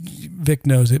 Vic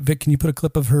knows it. Vic, can you put a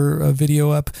clip of her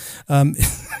video up?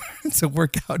 It's a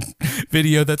workout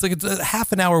video it's a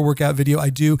half an hour workout video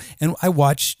I do, and I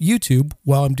watch YouTube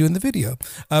while I'm doing the video,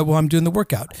 while I'm doing the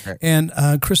workout. Okay. And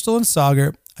Crystal and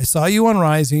Sagar, I saw you on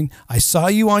Rising. I saw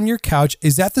you on your couch.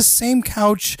 Is that the same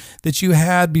couch that you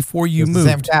had before you moved? It's the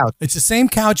same couch. It's the same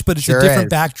couch, but it's a different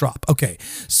backdrop. Okay.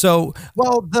 So,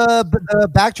 well, the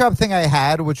backdrop thing I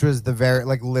had, which was the very,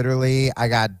 literally I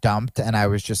got dumped and I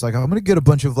was just like, I'm going to get a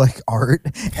bunch of art.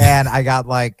 And I got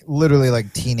literally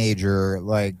teenager,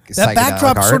 that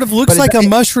backdrop art. Sort of looks like a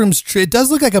mushroom strip. It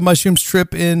does look like a mushroom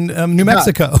strip in New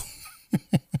Mexico.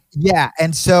 Yeah,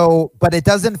 and so, but it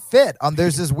doesn't fit.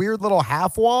 There's this weird little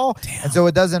half wall, and so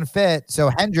it doesn't fit. So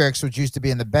Hendrix, which used to be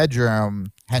in the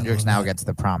bedroom, Hendrix now gets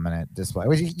the prominent display,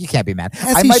 which you can't be mad.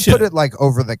 I might put it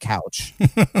over the couch.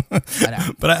 I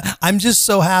know. But I'm just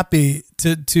so happy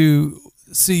to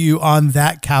see you on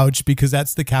that couch, because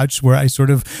that's the couch where I sort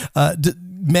of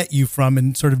met you from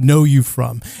and sort of know you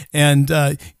from. And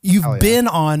you've been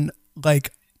on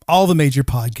all the major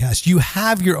podcasts. You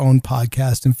have your own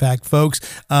podcast. In fact, folks,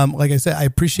 like I said, I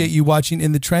appreciate you watching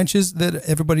In the Trenches, that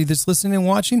everybody that's listening and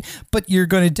watching, but you're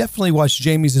going to definitely watch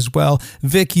Jamie's as well.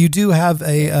 Vic, you do have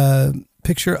a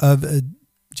picture of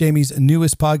Jamie's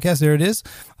newest podcast. There it is.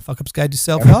 Fuck Up's Guide to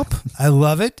Self-Help. I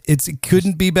love it. It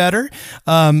couldn't be better.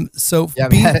 It's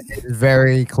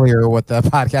very clear what the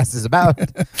podcast is about.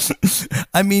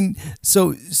 I mean,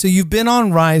 so you've been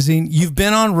on Rising, you've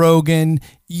been on Rogan,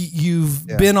 you've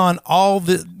been on all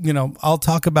the, I'll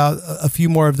talk about a few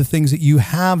more of the things that you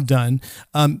have done.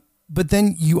 But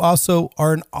then you also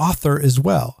are an author as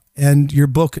well. And your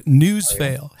book,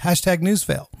 Newsfail,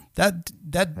 #Newsfail. That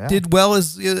did well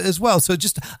as well. So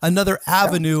just another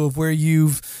avenue of where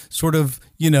you've sort of,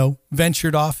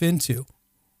 ventured off into.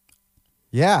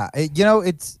 Yeah.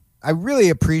 I really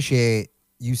appreciate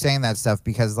you saying that stuff,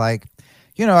 because I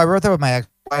wrote that with my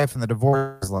ex-wife, and the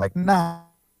divorce was nah.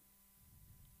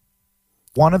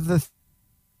 One of the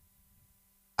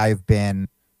I've been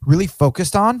really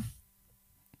focused on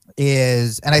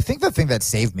is, and I think the thing that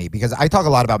saved me, because I talk a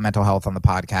lot about mental health on the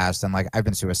podcast, and I've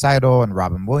been suicidal, and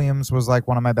Robin Williams was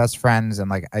one of my best friends,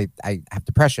 and I have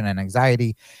depression and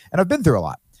anxiety, and I've been through a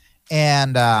lot.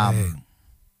 And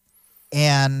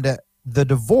and the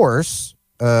divorce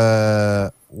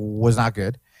was not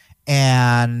good.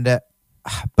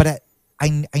 But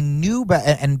I knew,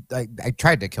 and I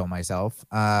tried to kill myself.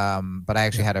 But I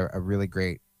actually had a really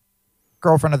great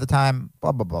girlfriend at the time,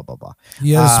 blah, blah, blah, blah, blah.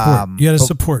 You had a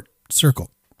support circle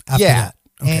after that.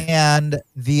 Okay. And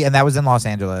that was in Los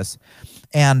Angeles.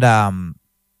 And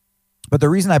but the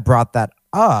reason I brought that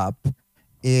up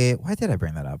why did I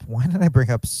bring that up? Why did I bring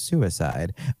up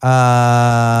suicide?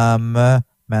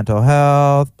 Mental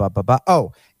health, blah, blah, blah.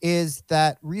 Oh, is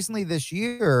that recently this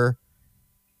year,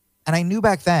 and I knew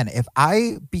back then, if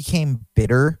I became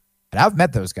bitter, and I've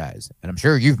met those guys, and I'm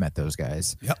sure you've met those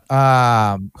guys,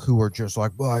 who are just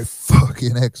my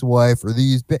fucking ex-wife or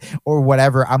or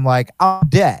whatever. I'm I'm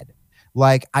dead.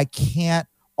 I can't,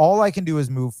 all I can do is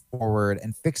move forward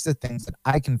and fix the things that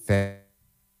I can fix.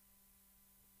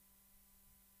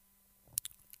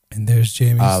 And there's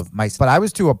Jamie. But I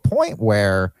was to a point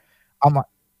where I'm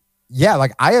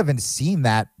I haven't seen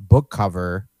that book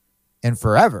cover in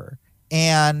forever.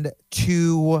 And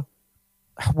to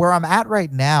where I'm at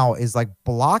right now is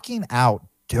blocking out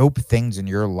dope things in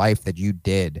your life that you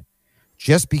did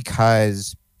just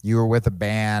because you were with a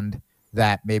band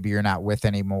that maybe you're not with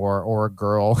anymore, or a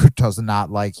girl who does not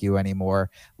like you anymore.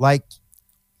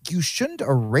 You shouldn't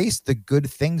erase the good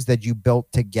things that you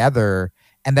built together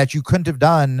and that you couldn't have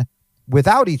done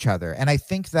without each other. And I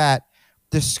think that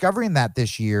discovering that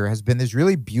this year has been this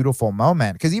really beautiful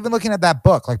moment, because even looking at that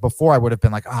book, before I would have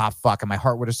been fuck, and my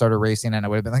heart would have started racing, and I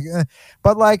would have been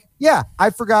but I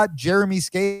forgot Jeremy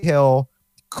Scahill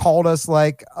called us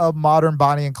a modern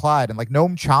Bonnie and Clyde, and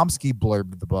Noam Chomsky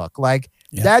blurbed the book.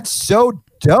 That's so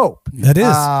dope. That is,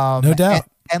 no doubt.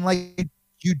 And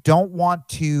you don't want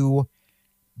to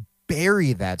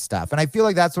bury that stuff. And I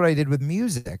feel that's what I did with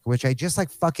music, which I just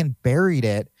fucking buried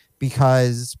it,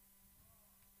 because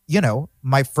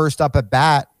my first up at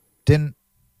bat didn't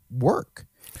work.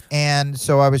 And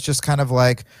so I was just kind of all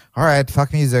right,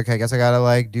 fuck music. I guess I got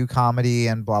to do comedy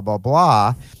and blah, blah,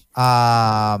 blah.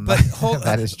 But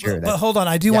that is true. But hold on,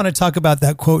 I do want to talk about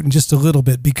that quote in just a little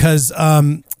bit, because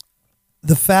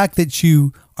the fact that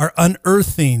you are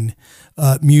unearthing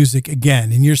music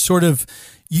again, and you're sort of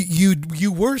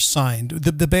you were signed,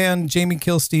 the band Jamie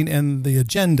Kilstein and the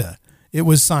Agenda. It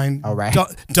was signed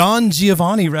Don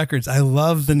Giovanni Records. I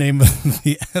love the name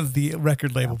of the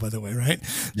record label, by the way, right?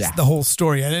 Yeah. Just the whole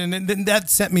story. And that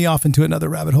sent me off into another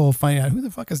rabbit hole, finding out who the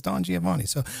fuck is Don Giovanni.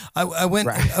 So I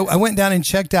went down and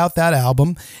checked out that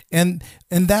album, and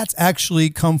that's actually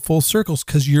come full circles,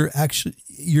 because you're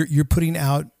putting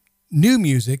out new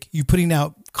music. You're putting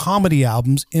out comedy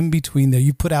albums in between there.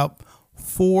 You put out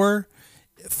four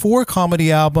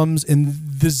comedy albums, and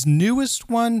this newest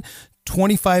one,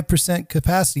 25%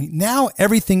 capacity. Now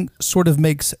everything sort of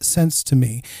makes sense to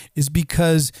me, is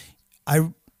because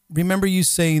I remember you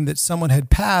saying that someone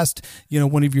had passed,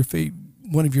 one of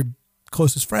your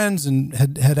closest friends, and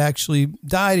had actually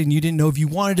died, and you didn't know if you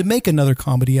wanted to make another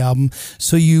comedy album.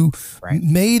 So you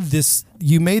made this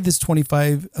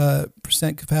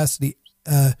 25% capacity.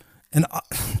 And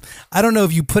I don't know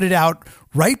if you put it out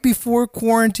right before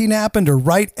quarantine happened or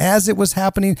right as it was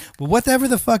happening, but whatever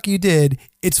the fuck you did,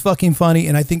 it's fucking funny.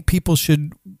 And I think people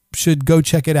should go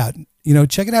check it out.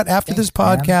 Check it out after this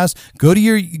podcast. Man.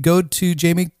 Go to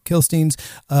Jamie Kilstein's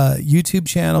YouTube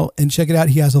channel and check it out.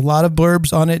 He has a lot of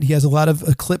blurbs on it. He has a lot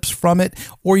of clips from it,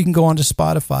 or you can go on to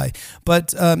Spotify.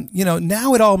 But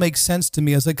now it all makes sense to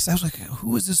me. I was like,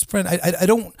 who is this friend? I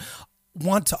don't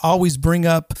want to always bring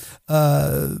up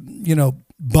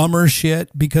bummer shit,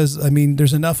 because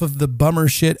there's enough of the bummer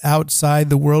shit outside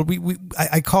the world.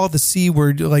 I call it the C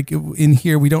word. Like in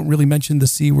here, we don't really mention the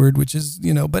C word, which is,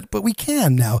 but we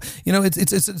can now.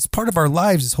 It's part of our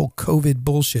lives, this whole COVID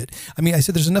bullshit. I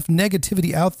said there's enough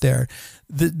negativity out there,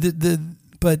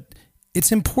 but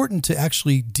it's important to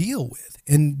actually deal with.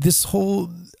 And this whole,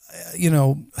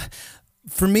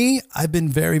 for me, I've been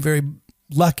very, very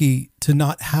lucky to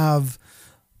not have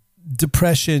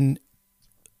depression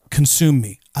consume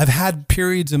me. I've had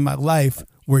periods in my life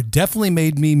where it definitely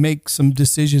made me make some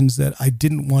decisions that I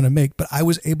didn't want to make, but I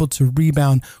was able to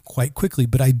rebound quite quickly.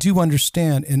 But I do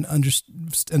understand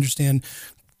understand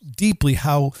deeply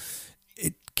how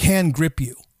it can grip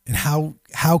you, and how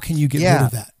can you get rid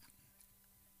of that?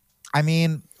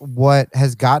 What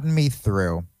has gotten me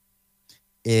through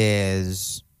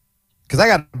is, because I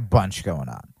got a bunch going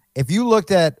on. If you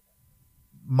looked at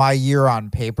my year on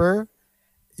paper,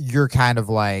 you're kind of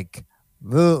like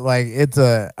it's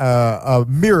a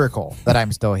miracle that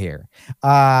I'm still here.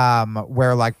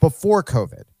 Where like before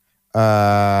COVID,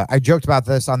 I joked about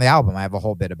this on the album. I have a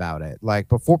whole bit about it. Like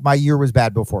before, my year was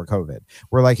bad before COVID.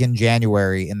 We're like in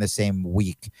January, in the same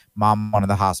week, mom went to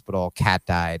the hospital, cat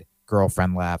died,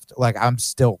 girlfriend left. Like I'm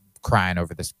still crying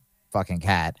over this fucking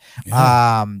cat.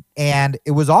 Yeah. And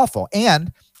it was awful.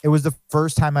 And it was the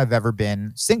first time I've ever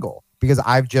been single, because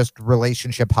I've just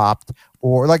relationship hopped,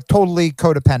 or like totally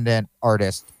codependent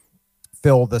artist,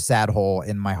 fill the sad hole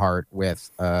in my heart with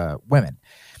women.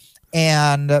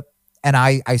 And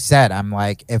I said, I'm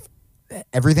like, if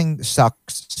everything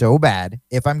sucks so bad,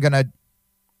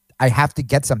 I have to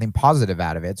get something positive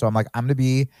out of it. So I'm like, I'm going to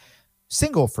be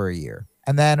single for a year.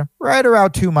 And then right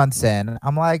around 2 months in,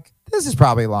 I'm like, this is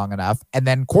probably long enough. And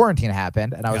then quarantine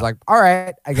happened, and I was like, all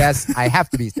right, I guess I have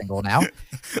to be single now.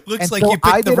 Looks like you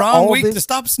picked the wrong week to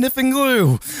stop sniffing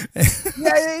glue.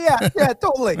 Yeah,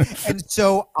 totally. And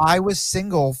so I was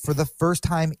single for the first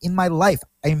time in my life.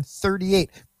 I am 38.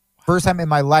 First time in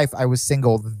my life I was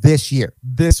single this year.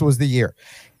 This was the year.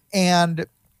 And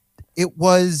it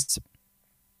was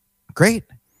great.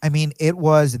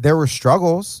 There were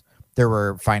struggles. There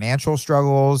were financial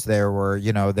struggles. There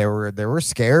were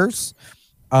scares.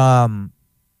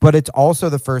 But it's also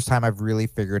the first time I've really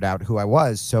figured out who I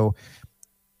was. So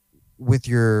with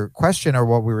your question, or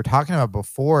what we were talking about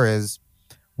before, is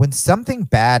when something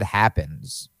bad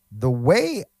happens, the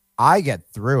way I get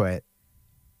through it,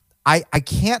 I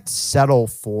can't settle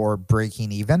for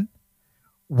breaking even,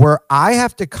 where I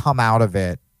have to come out of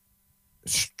it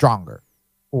stronger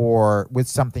or with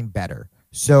something better.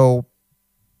 So,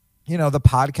 the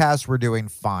podcasts were doing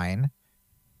fine,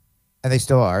 and they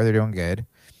still are. They're doing good.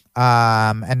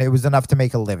 And it was enough to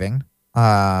make a living.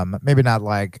 Maybe not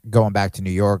like going back to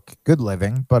New York, good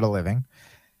living, but a living.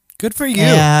 Good for you.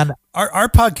 And our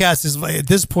podcast is, at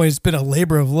this point, it's been a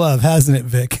labor of love, hasn't it,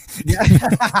 Vic? Yeah.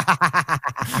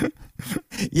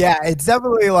 Yeah, it's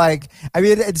definitely like,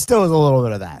 it still is a little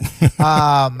bit of that.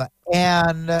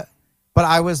 But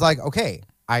I was like, okay,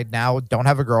 I now don't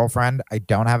have a girlfriend. I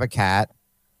don't have a cat.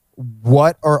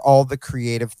 What are all the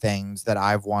creative things that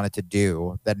I've wanted to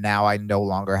do that now I no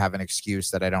longer have an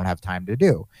excuse that I don't have time to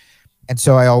do? And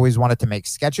so I always wanted to make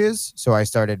sketches. So I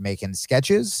started making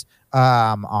sketches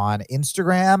on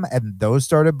Instagram, and those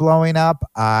started blowing up.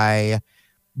 I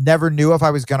never knew if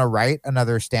I was going to write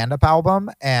another stand-up album.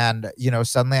 And,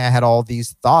 suddenly I had all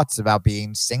these thoughts about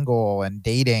being single and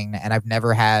dating. And I've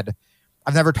never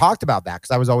talked about that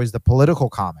because I was always the political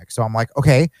comic. So I'm like,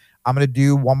 okay, I'm going to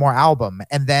do one more album.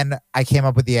 And then I came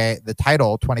up with the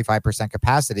title 25%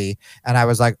 Capacity. And I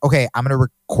was like, okay, I'm going to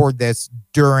record this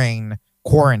during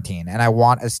quarantine, and I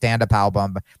want a stand-up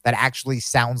album that actually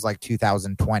sounds like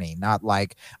 2020, not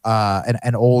like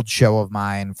an old show of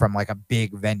mine from like a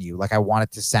big venue. Like I want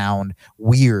it to sound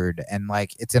weird and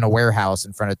like it's in a warehouse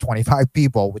in front of 25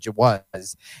 people, which it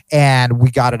was. And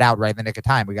we got it out right in the nick of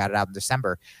time. We got it out in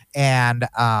December, and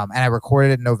I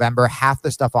recorded it in November. Half the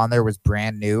stuff on there was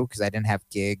brand new because I didn't have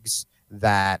gigs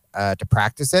that to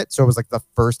practice it. So it was like the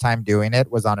first time doing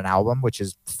it was on an album, which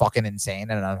is fucking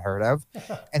insane and unheard of.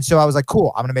 And so I was like,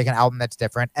 cool, I'm gonna make an album that's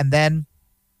different. And then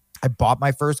I bought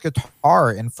my first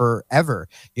guitar in forever.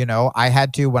 I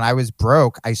had to, when I was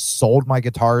broke, I sold my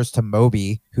guitars to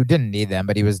Moby, who didn't need them,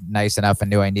 but he was nice enough and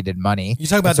knew I needed money. You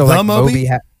talking about so, the like, Moby?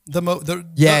 The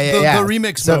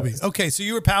remix Moby. Okay, so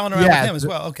you were palling around with him as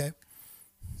well. Okay.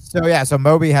 So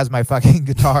Moby has my fucking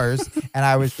guitars, and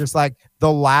I was just like,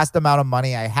 the last amount of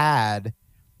money I had,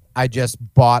 I just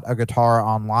bought a guitar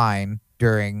online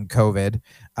during COVID,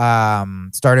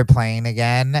 started playing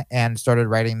again, and started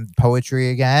writing poetry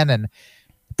again, and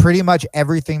pretty much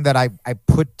everything that I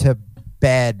put to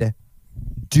bed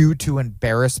due to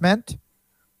embarrassment,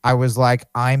 I was like,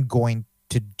 I'm going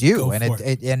to do,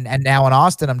 and now in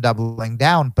Austin, I'm doubling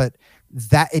down, but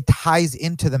that it ties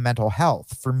into the mental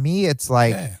health. For me, it's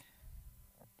like,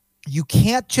 you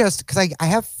can't just, because I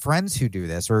have friends who do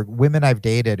this, or women I've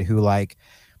dated who like,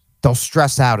 they'll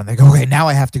stress out and they go, okay, now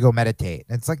I have to go meditate.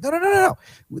 And it's like, no.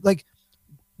 Like,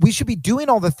 we should be doing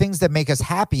all the things that make us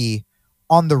happy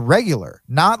on the regular,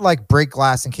 not like break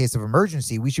glass in case of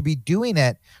emergency. We should be doing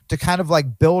it to kind of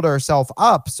like build ourselves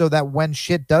up so that when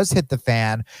shit does hit the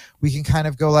fan, we can kind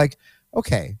of go like,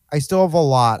 okay, I still have a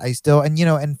lot.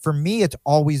 And for me, it's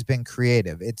always been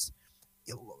creative. It's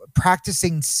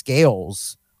practicing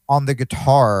scales on the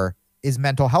guitar is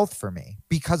mental health for me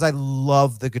because I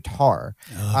love the guitar.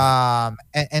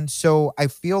 And so I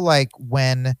feel like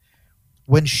when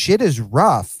shit is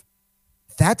rough,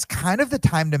 that's kind of the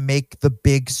time to make the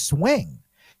big swing.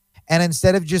 And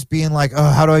instead of just being like, oh,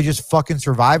 how do I just fucking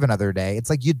survive another day? It's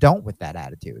like, you don't with that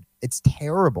attitude. It's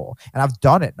terrible. And I've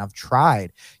done it and I've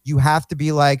tried. You have to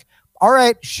be like, all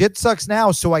right, shit sucks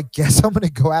now, so I guess I'm going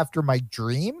to go after my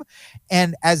dream.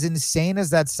 And as insane as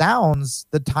that sounds,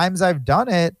 the times I've done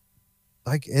it,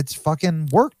 like, it's fucking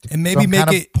worked. And maybe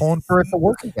make it pulling for it to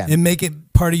work again. And make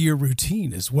it part of your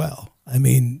routine as well. I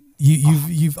mean,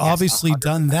 you've obviously 100%.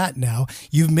 Done that now.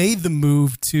 You've made the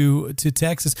move to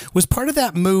Texas. Was part of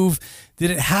that move, did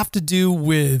it have to do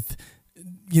with,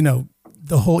 the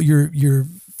whole your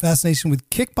fascination with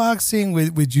kickboxing,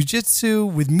 with jiu-jitsu,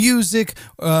 with music,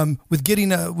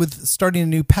 with starting a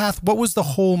new path? What was the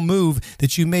whole move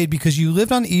that you made? Because you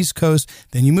lived on the East Coast,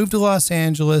 then you moved to Los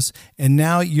Angeles, and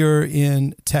now you're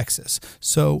in Texas.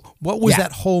 So what was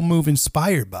that whole move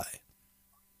inspired by?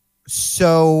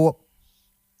 So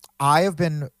I have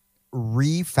been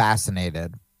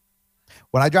re-fascinated.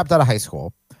 When I dropped out of high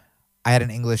school, I had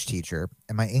an English teacher,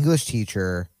 and my English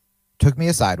teacher took me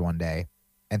aside one day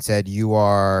and said, you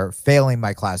are failing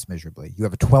my class miserably. You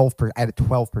have a 12%. I had a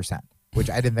 12%, which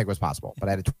I didn't think was possible, but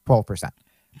I had a 12%.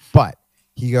 But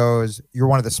he goes, you're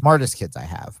one of the smartest kids I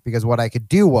have, because what I could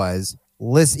do was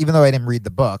listen, even though I didn't read the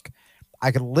book,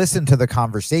 I could listen to the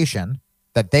conversation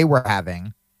that they were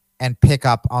having and pick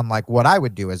up on like what I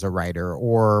would do as a writer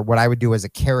or what I would do as a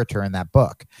character in that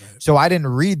book. Right. So I didn't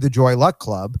read the Joy Luck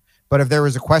Club, but if there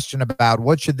was a question about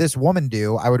what should this woman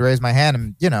do, I would raise my hand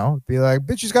and, be like,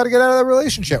 bitch, she's got to get out of that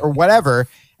relationship or whatever.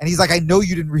 And he's like, I know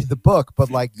you didn't read the book,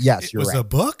 but like, yes, you're right. It was a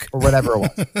book? Or whatever it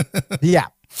was. Yeah.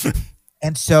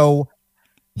 And so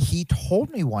he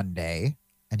told me one day,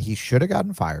 and he should have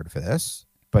gotten fired for this,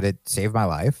 but it saved my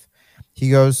life. He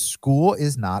goes, school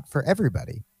is not for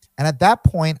everybody. And at that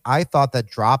point, I thought that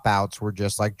dropouts were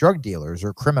just like drug dealers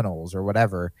or criminals or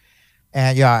whatever.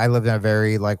 And yeah, I lived in a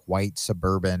very like white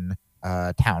suburban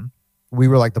town. We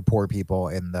were like the poor people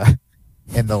in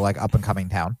the like up and coming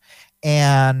town.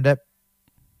 And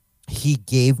he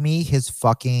gave me his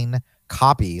fucking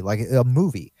copy, like a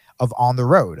movie of On the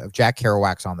Road, of Jack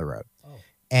Kerouac's On the Road. Oh.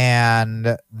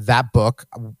 And that book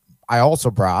I also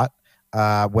brought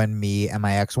when me and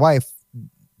my ex-wife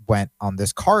went on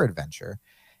this car adventure.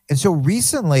 And so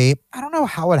recently, I don't know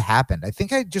how it happened. I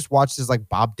think I just watched this like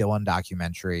Bob Dylan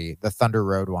documentary, the Thunder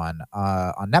Road one,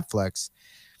 on Netflix.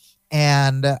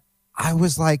 And I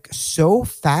was like so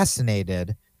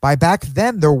fascinated by, back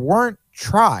then there weren't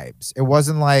tribes. It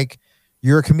wasn't like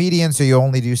you're a comedian, so you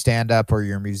only do stand-up, or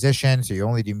you're a musician, so you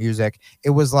only do music. It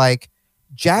was like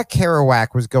Jack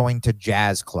Kerouac was going to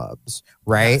jazz clubs,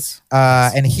 right? Yes.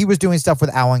 And he was doing stuff with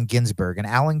Allen Ginsberg. And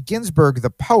Allen Ginsberg, the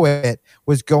poet,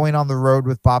 was going on the road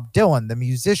with Bob Dylan, the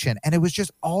musician. And it was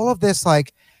just all of this,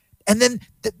 like, and then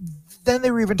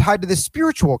they were even tied to the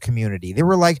spiritual community. They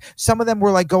were like, some of them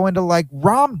were like going to like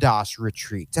Ram Dass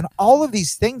retreats and all of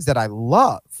these things that I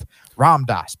love. Ram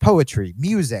Dass, poetry,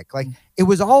 music, like it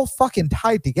was all fucking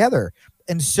tied together.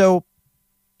 And so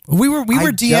we were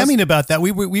DMing about that.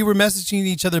 We were messaging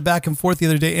each other back and forth the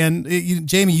other day, and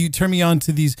Jamie, you turned me on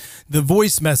to the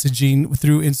voice messaging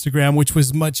through Instagram, which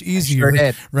was much easier. I sure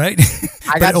did. Right?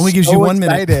 I But it only gives you 1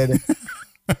 minute.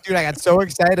 Dude, I got so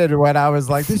excited when I was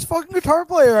like, this fucking guitar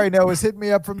player I know is hitting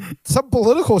me up from some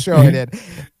political show I did.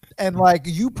 And like,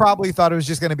 you probably thought it was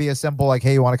just going to be a simple, like,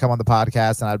 hey, you want to come on the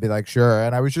podcast? And I'd be like, sure.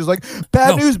 And I was just like,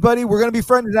 bad news, buddy. We're going to be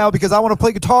friends now because I want to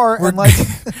play guitar. And like,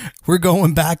 we're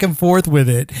going back and forth with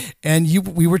it. And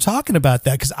we were talking about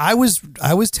that because I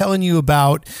was telling you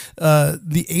about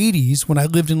the 80s when I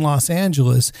lived in Los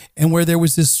Angeles, and where there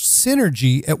was this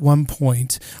synergy at one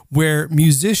point where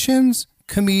musicians,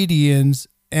 comedians,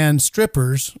 and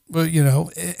strippers,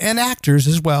 and actors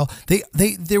as well.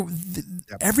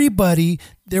 Everybody,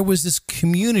 there was this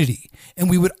community, and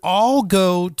we would all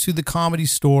go to the Comedy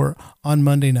Store on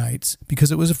Monday nights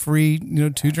because it was a free,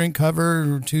 2-drink cover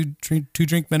or two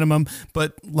drink minimum.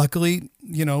 But luckily,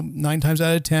 9 times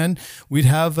out of 10, we'd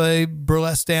have a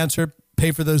burlesque dancer pay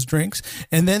for those drinks,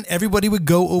 and then everybody would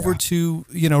go over to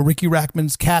Ricky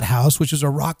Rackman's Cat House, which was a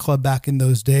rock club back in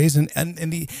those days, and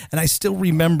I still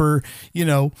remember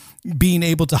being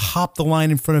able to hop the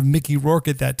line in front of Mickey Rourke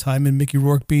at that time, and Mickey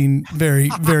Rourke being very,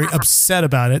 very upset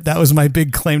about it. That was my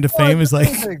big claim to fame. Is like,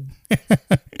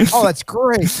 oh, that's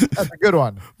great. That's a good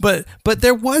one. But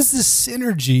there was this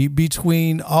synergy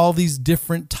between all these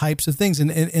different types of things,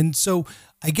 and so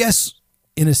I guess,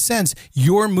 in a sense,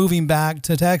 you're moving back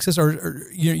to Texas, or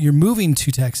you're moving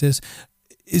to Texas.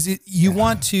 Is it you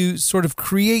want to sort of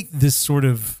create this sort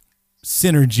of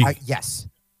synergy? Yes.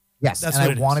 That's and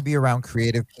what I want to be around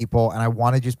creative people, and I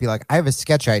want to just be like, I have a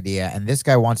sketch idea, and this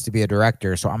guy wants to be a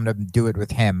director, so I'm going to do it with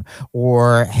him.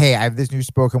 Or, hey, I have this new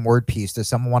spoken word piece. Does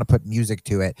someone want to put music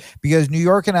to it? Because New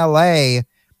York and LA,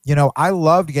 I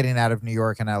loved getting out of New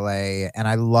York and LA, and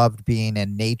I loved being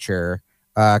in nature.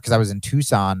 Because I was in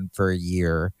Tucson for a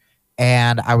year,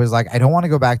 and I was like, I don't want to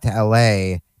go back to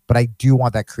LA, but I do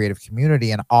want that creative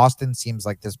community. And Austin seems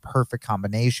like this perfect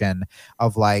combination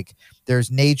of like,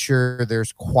 there's nature,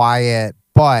 there's quiet,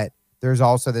 but there's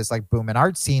also this like boom and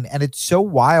art scene. And it's so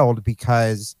wild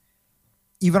because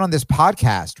even on this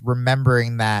podcast,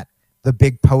 remembering that the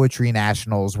big poetry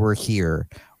nationals were here,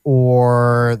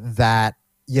 or that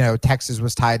Texas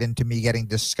was tied into me getting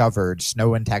discovered,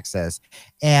 snow in Texas.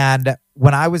 And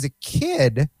when I was a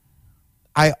kid,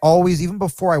 I always, even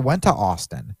before I went to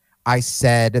Austin, I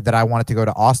said that I wanted to go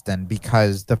to Austin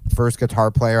because the first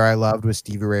guitar player I loved was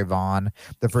Stevie Ray Vaughan.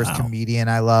 The first comedian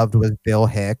I loved was Bill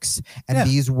Hicks. And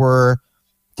these were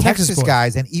Texas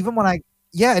guys. And even when I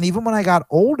got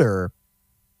older,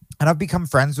 and I've become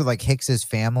friends with like Hicks's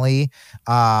family.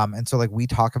 And so like we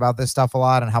talk about this stuff a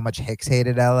lot and how much Hicks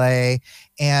hated LA.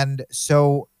 And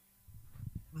so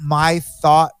my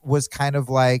thought was kind of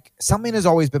like, something has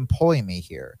always been pulling me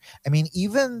here. I mean,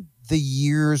 even the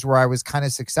years where I was kind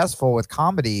of successful with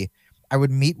comedy, I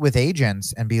would meet with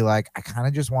agents and be like, I kind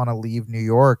of just want to leave New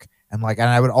York. And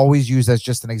I would always use as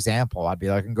just an example. I'd be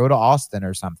like, I can go to Austin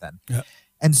or something. Yeah.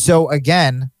 And so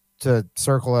again, to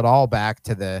circle it all back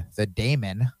to the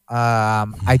Damon,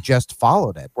 I just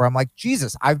followed it, where I'm like,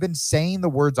 Jesus, I've been saying the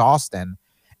words Austin.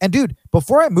 And dude,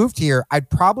 before I moved here, I'd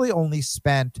probably only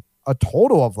spent a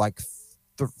total of like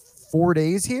 4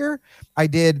 days here.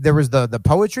 There was the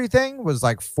poetry thing was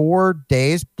like 4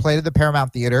 days, played at the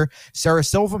Paramount Theater. Sarah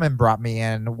Silverman brought me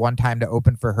in one time to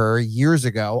open for her years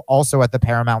ago, also at the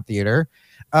Paramount Theater.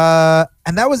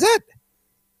 And that was it.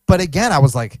 But again, I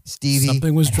was like, Stevie.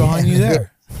 Something was drawing you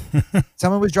there.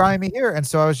 Someone was drawing me here. And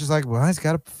so I was just like, well, it's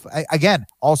got to, again,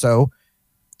 also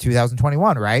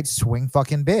 2021, right? Swing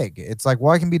fucking big. It's like,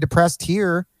 well, I can be depressed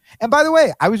here. And by the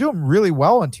way, I was doing really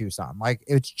well in Tucson. Like,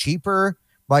 it's cheaper.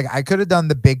 Like, I could have done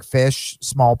the big fish,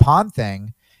 small pond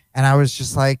thing. And I was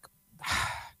just like,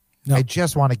 no. I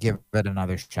just want to give it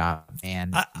another shot,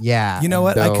 man. Yeah. You know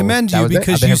what? I commend you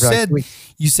because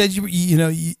you said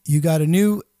you got a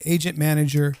new agent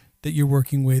manager that you're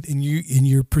working with, and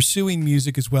you're pursuing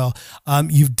music as well.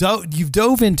 You've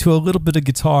dove into a little bit of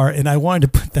guitar, and I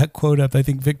wanted to put that quote up. I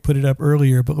think Vic put it up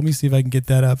earlier, but let me see if I can get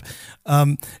that up.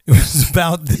 It was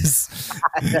about this.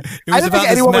 It was about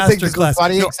this masterclass.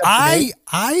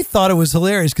 I thought it was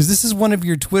hilarious because this is one of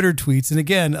your Twitter tweets, and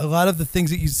again, a lot of the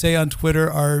things that you say on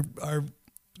Twitter are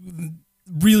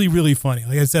really, really funny.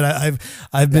 Like I said,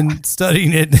 I've been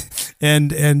studying it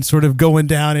and sort of going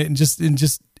down it and just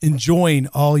enjoying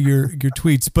all your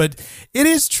tweets. But it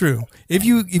is true. If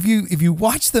you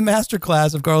watch the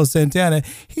masterclass of Carlos Santana,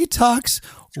 he talks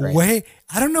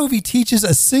I don't know if he teaches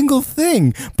a single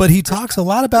thing, but he talks a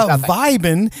lot about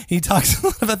vibing. He talks a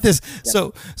lot about this.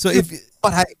 Yeah.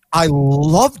 But I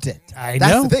loved it. That's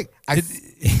know. The thing. I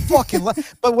fucking love.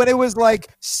 But when it was like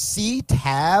C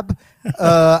tab,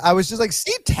 I was just like,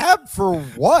 C tab for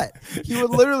what? He would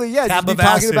literally, just be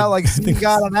talking about like C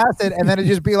God on acid, and then it'd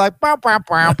just be like, bow, bow,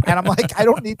 bow. And I'm like, I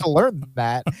don't need to learn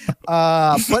that.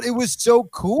 But it was so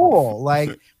cool. Like,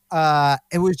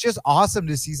 it was just awesome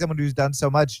to see someone who's done so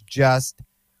much just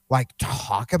like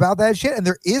talk about that shit. And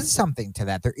there is something to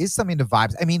that. There is something to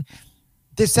vibes. I mean,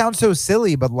 this sounds so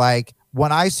silly, but like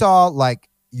when I saw like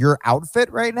your outfit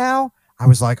right now, I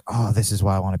was like, oh, this is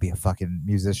why I want to be a fucking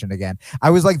musician again.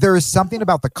 I was like, there is something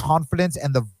about the confidence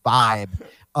and the vibe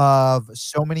of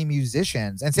so many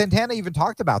musicians. And Santana even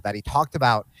talked about that. He talked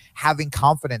about having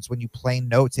confidence when you play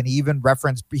notes, and he even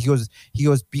referenced, he goes,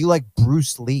 be like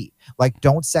Bruce Lee. Like,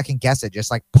 don't second guess it.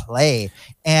 Just like play.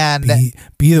 And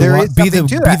be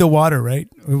the water, right?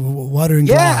 Water and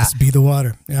glass. Be the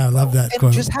water. Yeah, I love that.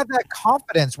 And just have that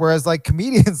confidence. Whereas like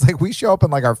comedians, like we show up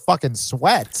in like our fucking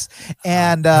sweats.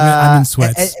 And I'm in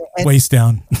sweats, waist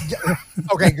down.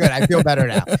 Okay, good. I feel better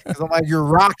now because I'm like, you're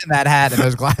rocking that hat, and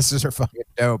those glasses are fucking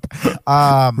dope.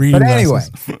 But anyway,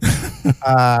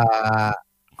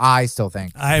 I still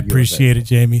think I appreciate it,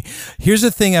 Jamie. Here's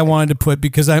the thing I wanted to put,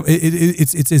 because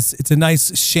it's a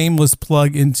nice shameless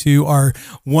plug into our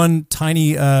one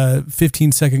tiny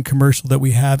 15-second commercial that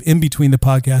we have in between the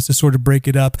podcast to sort of break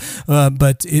it up.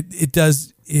 But it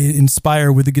does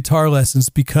inspire with the guitar lessons,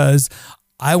 because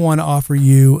I want to offer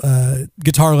you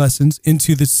guitar lessons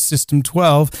into the System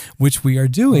 12, which we are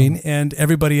doing. And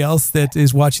everybody else that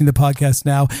is watching the podcast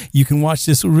now, you can watch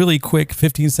this really quick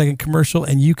 15-second commercial,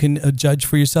 and you can judge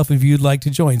for yourself if you'd like to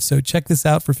join. So check this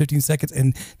out for 15 seconds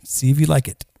and see if you like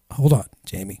it. Hold on,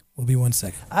 Jamie. We'll be 1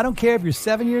 second. I don't care if you're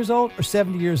 7 years old or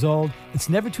 70 years old. It's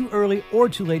never too early or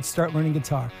too late to start learning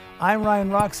guitar. I'm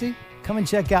Ryan Roxy. Come and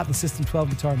check out the System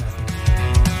 12 Guitar Method.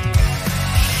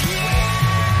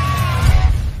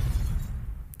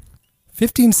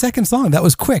 15-second song. That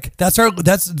was quick. That's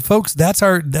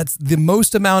the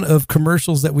most amount of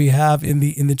commercials that we have in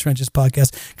the Trenches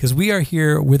podcast, because we are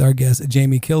here with our guest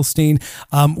Jamie Kilstein.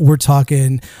 We're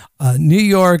talking New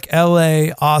York, LA,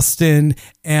 Austin,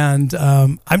 and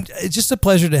it's just a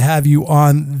pleasure to have you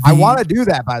on. I want to do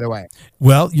that, by the way.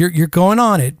 Well, you're going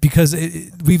on it, because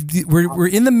we're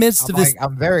in the midst of this.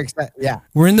 I'm very excited. Yeah,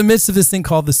 we're in the midst of this thing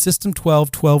called the System 12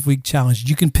 12-week challenge.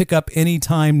 You can pick up any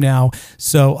time now.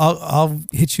 So I'll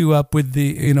hit you up with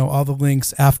the all the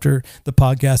links after the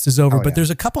podcast is over. But there's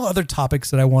a couple other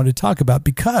topics that I wanted to talk about,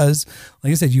 because,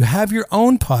 like I said, you have your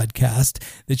own podcast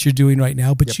that you're doing right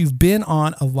now, but you've been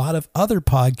on a lot of other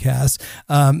podcasts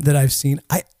that I've seen.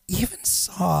 I even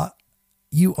saw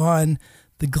you on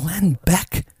the Glenn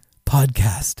Beck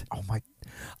podcast. Oh my!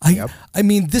 I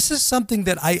mean, this is something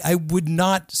that I would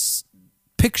not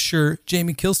picture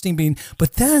Jamie Kilstein being.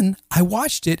 But then I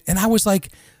watched it and I was like,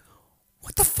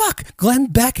 what the fuck? Glenn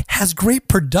Beck has great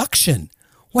production.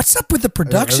 What's up with the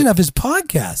production of his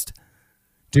podcast?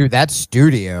 Dude, that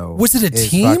studio. Was it a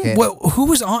team? Who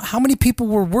was on? How many people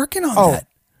were working on that?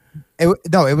 It was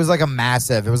like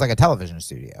it was like a television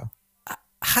studio.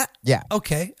 Yeah.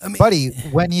 Okay. I mean, buddy,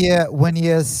 when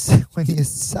you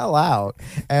sell out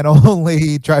and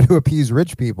only try to appease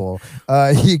rich people,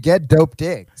 you get dope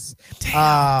digs.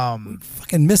 Damn,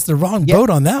 fucking missed the wrong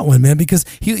boat on that one, man. Because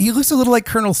he looks a little like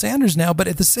Colonel Sanders now, but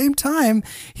at the same time,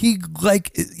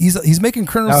 he's making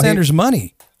Colonel Sanders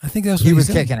money. I think that's what he was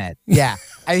kicking it. Yeah,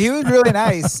 he was really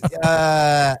nice.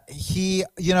 I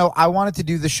wanted to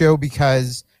do the show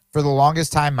because for the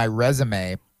longest time, my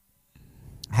resume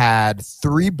had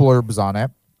 3 blurbs on it.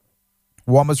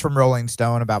 One was from Rolling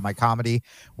Stone about my comedy.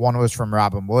 One was from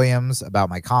Robin Williams about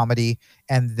my comedy.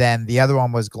 And then the other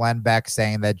one was Glenn Beck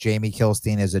saying that Jamie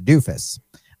Kilstein is a doofus.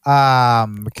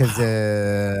 Because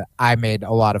I made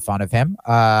a lot of fun of him.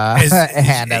 As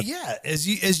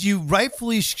you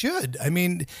rightfully should. I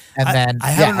mean, I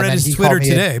haven't read his Twitter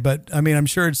today, but I mean, I'm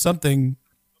sure it's something.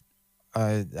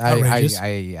 I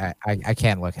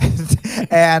can't look at it.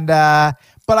 And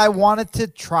but I wanted to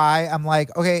try. I'm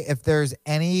like, okay, if there's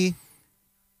any,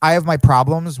 I have my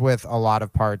problems with a lot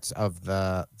of parts of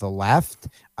the left,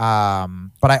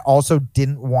 but I also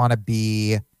didn't want to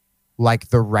be like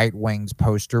the right wing's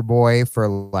poster boy for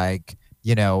like,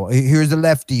 you know, here's a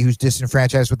lefty who's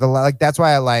disenfranchised with the like. That's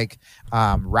why I like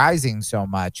Rising so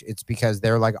much. It's because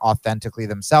they're like authentically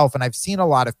themselves, and I've seen a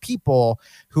lot of people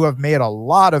who have made a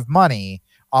lot of money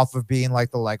off of being like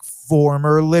the like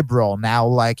former liberal, now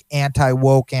like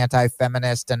anti-woke,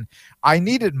 anti-feminist, and I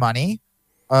needed money.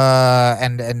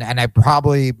 And I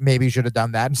probably maybe should have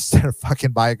done that instead of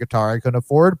fucking buy a guitar I couldn't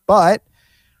afford. But,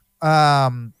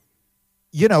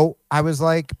 you know, I was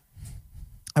like,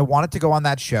 I wanted to go on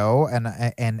that show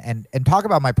and talk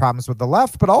about my problems with the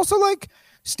left, but also like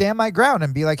stand my ground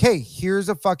and be like, hey, here's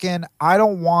a fucking, I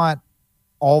don't want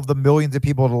all of the millions of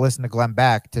people to listen to Glenn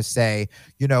Beck to say,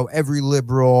 you know, every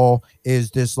liberal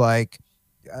is this like,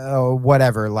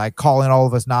 whatever, like calling all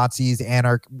of us Nazis,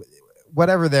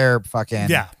 whatever their fucking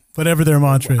whatever their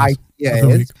mantra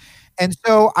is. And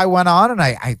so I went on and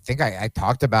I think I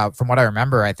talked about, from what I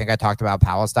remember, I think I talked about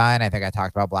Palestine. I think I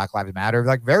talked about Black Lives Matter,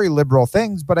 like very liberal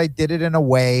things, but I did it in a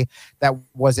way that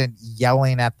wasn't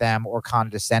yelling at them or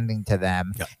condescending to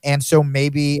them. Yeah. And so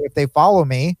maybe if they follow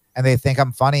me and they think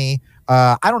I'm funny,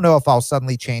 I don't know if I'll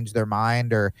suddenly change their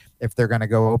mind or if they're going to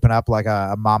go open up like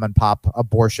a mom and pop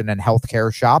abortion and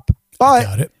healthcare shop. But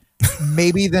got it.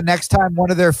 Maybe the next time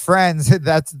one of their friends,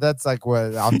 that's like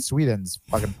what on Sweden's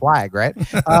fucking flag, right?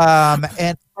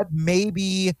 And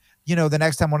maybe, you know, the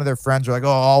next time one of their friends are like, oh,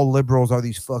 all liberals are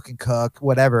these fucking cuck,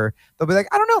 whatever, they'll be like,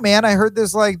 I don't know, man. I heard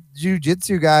this like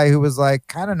jujitsu guy who was like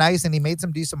kind of nice and he made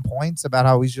some decent points about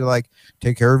how we should like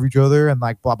take care of each other and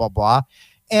like blah, blah, blah.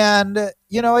 And,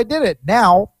 you know, I did it.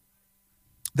 Now,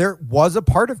 there was a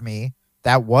part of me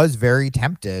that was very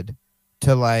tempted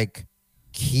to like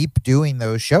keep doing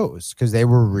those shows because they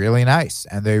were really nice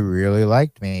and they really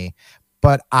liked me,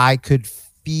 but I could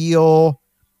feel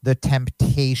the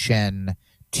temptation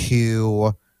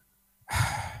to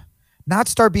not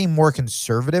start being more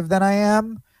conservative than I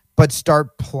am, but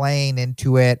start playing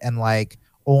into it and like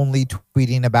only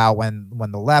tweeting about when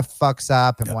the left fucks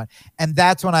up and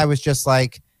that's when I was just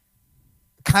like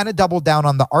kind of doubled down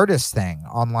on the artist thing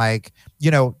on like, you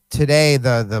know, today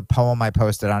the poem I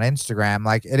posted on Instagram,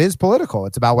 like it is political.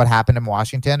 It's about what happened in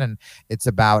Washington and it's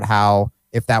about how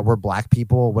if that were black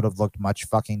people it would have looked much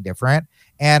fucking different.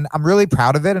 And I'm really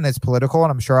proud of it and it's political and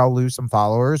I'm sure I'll lose some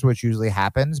followers, which usually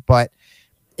happens, but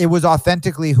it was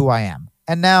authentically who I am.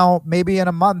 And now maybe in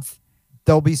a month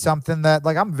there'll be something that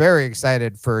like I'm very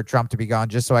excited for Trump to be gone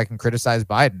just so I can criticize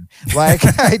Biden. Like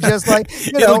I just like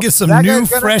it'll get some new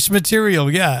fresh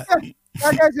material. Yeah.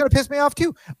 That guy's gonna piss me off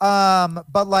too.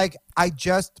 But like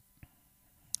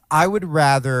I would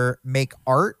rather make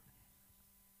art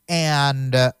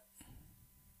and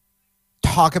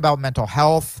talk about mental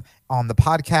health on the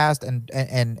podcast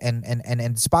and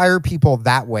inspire people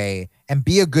that way and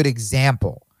be a good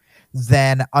example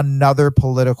than another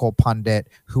political pundit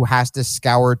who has to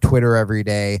scour Twitter every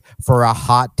day for a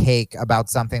hot take about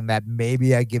something that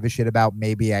maybe I give a shit about,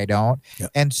 maybe I don't.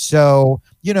 Yep. And so,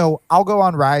 you know, I'll go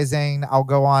on Rising, I'll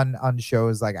go on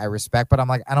shows like I respect, but I'm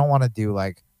like, I don't want to do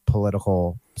like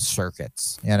political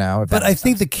circuits, you know? But I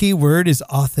think the key word is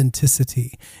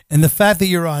authenticity. And the fact that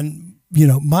you're on, you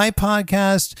know, my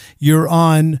podcast, you're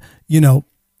on, you know,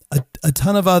 a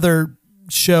ton of other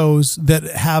shows that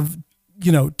have,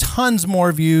 you know, tons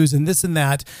more views and this and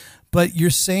that, but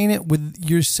you're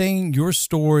saying your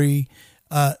story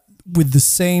with the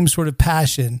same sort of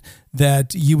passion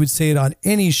that you would say it on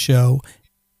any show.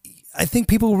 I think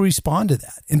people will respond to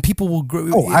that and people will grow.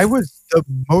 Oh, I was the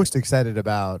most excited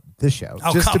about this show.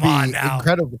 Just to be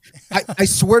incredible. I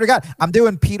swear to God, I'm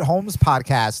doing Pete Holmes'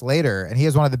 podcast later and he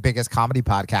has one of the biggest comedy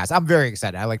podcasts. I'm very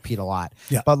excited. I like Pete a lot.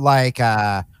 Yeah. But like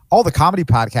all the comedy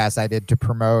podcasts I did to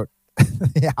promote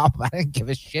the album, I didn't give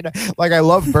a shit. Like I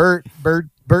love Bert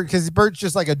because Bert's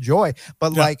just like a joy.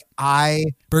 But like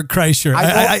Bert Kreischer,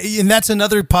 and that's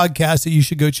another podcast that you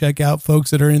should go check out,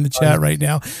 folks that are in the chat right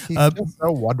now. He's just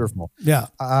so wonderful. Yeah.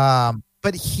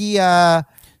 But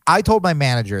I told my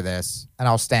manager this, and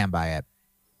I'll stand by it.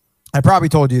 I probably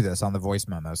told you this on the voice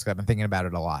memos because I've been thinking about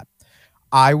it a lot.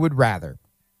 I would rather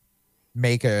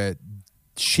make a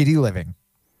shitty living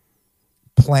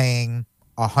playing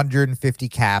 150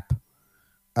 cap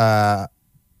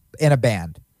in a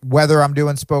band, whether I'm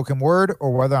doing spoken word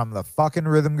or whether I'm the fucking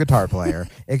rhythm guitar player.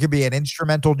 It could be an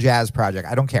instrumental jazz project.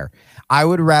 I don't care. I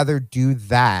would rather do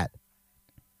that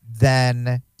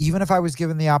than, even if I was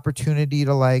given the opportunity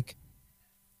to like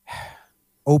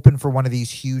open for one of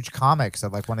these huge comics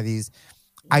of like one of these,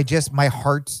 my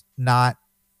heart's not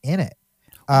in it.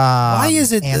 Why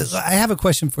is it? I have a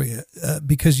question for you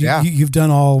because you've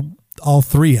done all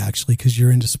three actually, because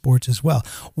you're into sports as well.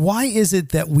 Why is it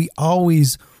that we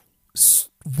always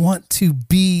want to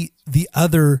be the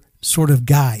other sort of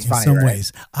guy in some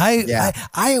ways?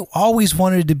 I always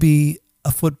wanted to be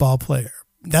a football player.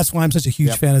 That's why I'm such a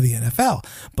huge fan of the NFL.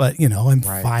 But I'm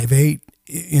 5'8",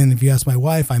 and if you ask my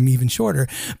wife, I'm even shorter.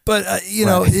 But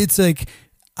it's like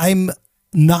I'm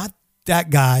not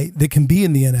that guy that can be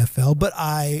in the NFL, but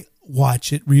I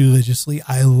watch it religiously.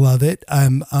 I love it.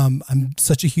 I'm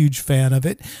such a huge fan of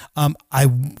it. I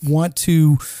want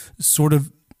to sort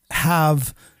of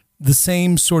have the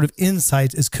same sort of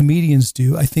insights as comedians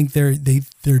do. I think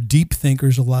they're deep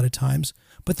thinkers a lot of times.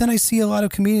 But then I see a lot of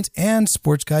comedians and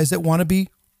sports guys that want to be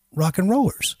rock and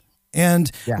rollers.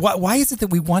 And why is it that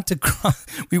we want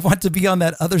to be on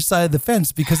that other side of the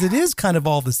fence? Because it is kind of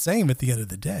all the same at the end of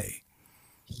the day.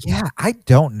 Yeah, I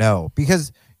don't know,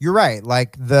 because you're right.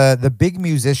 Like the big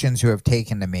musicians who have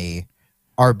taken to me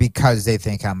are because they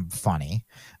think I'm funny.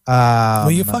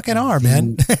 Well, you fucking are,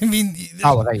 man. I mean,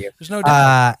 there's no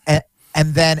doubt. And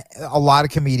then a lot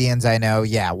of comedians I know,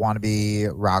 want to be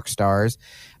rock stars.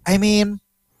 I mean,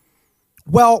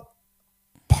 well,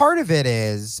 part of it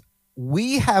is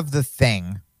we have the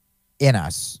thing in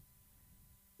us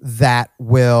that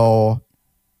will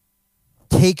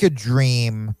take a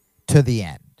dream to the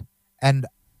end. And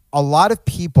a lot of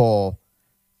people,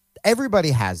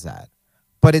 everybody has that,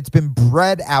 but it's been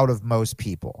bred out of most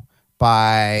people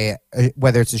by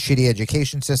whether it's a shitty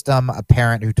education system, a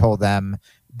parent who told them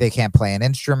they can't play an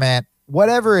instrument,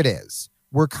 whatever it is.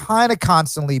 We're kind of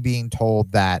constantly being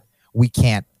told that we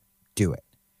can't do it.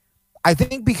 I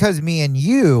think because me and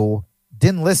you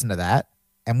didn't listen to that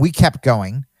and we kept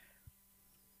going,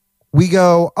 we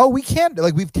go, oh, we can't,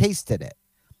 like we've tasted it.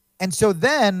 And so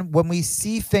then when we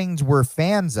see things we're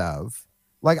fans of,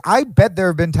 like I bet there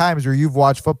have been times where you've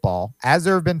watched football, as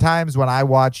there have been times when I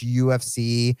watch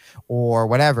UFC or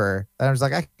whatever, that I was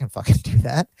like, I can fucking do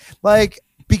that. Like,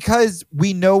 because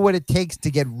we know what it takes to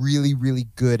get really, really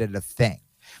good at a thing.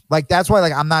 Like, that's why,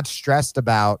 like, I'm not stressed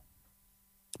about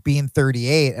being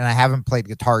 38 and I haven't played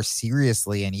guitar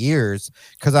seriously in years,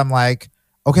 because I'm like,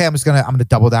 okay, I'm gonna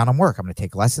double down on work. I'm gonna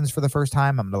take lessons for the first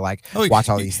time. I'm gonna watch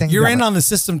all these things. You're in on the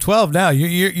System 12 now.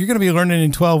 You're gonna be learning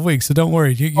in 12 weeks, so don't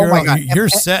worry. You're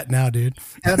set now, dude.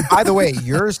 And by the way,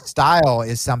 your style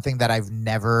is something that I've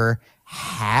never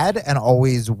had and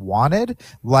always wanted.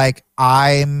 Like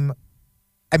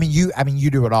you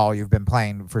do it all. You've been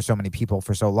playing for so many people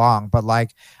for so long, but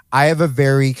like I have a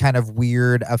very kind of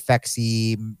weird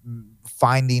effectsy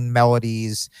finding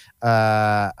melodies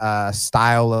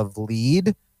style of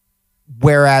lead,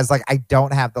 whereas like I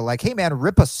don't have the like, hey man,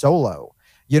 rip a solo,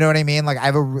 you know what I mean? Like I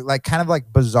have a like kind of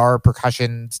like bizarre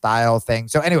percussion style thing.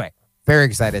 So anyway, very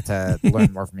excited to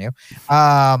learn more from you.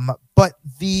 But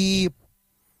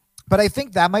I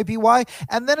think that might be why.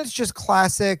 And then it's just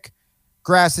classic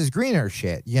grass is greener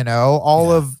shit, you know.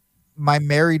 All of my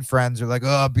married friends are like,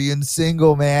 oh, being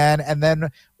single, man. And then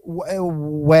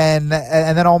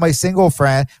then all my single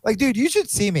friend, like, dude, you should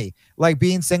see me like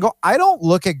being single. I don't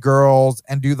look at girls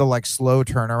and do the like slow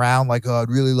turnaround like, oh, I'd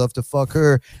really love to fuck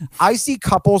her. I see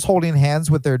couples holding hands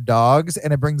with their dogs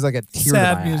and it brings like a tear to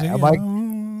my eye. I'm like,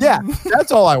 yeah,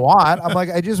 that's all I want. I'm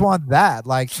like, I just want that.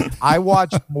 Like, I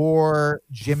watch more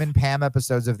Jim and Pam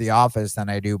episodes of The Office than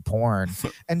I do porn.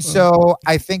 And so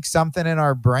I think something in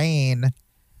our brain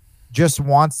just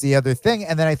wants the other thing.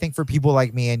 And then I think for people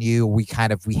like me and you, we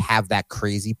have that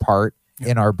crazy part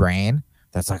in our brain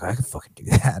that's like, I can fucking do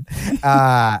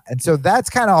that. And so that's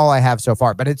kind of all I have so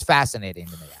far, but it's fascinating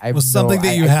to me. Something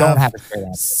that you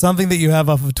have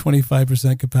off of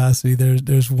 25% capacity.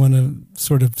 There's one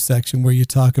sort of section where you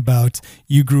talk about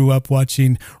you grew up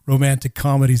watching romantic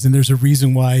comedies, and there's a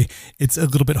reason why it's a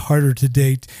little bit harder to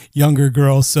date younger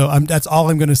girls. So that's all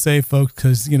I'm going to say, folks,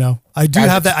 because I do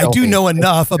have that. I do know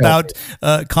enough about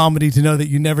comedy to know that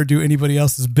you never do anybody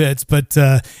else's bits, but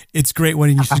it's great one,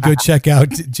 and you should go check out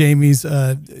Jamie's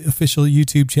official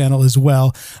YouTube channel as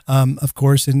well, of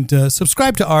course, and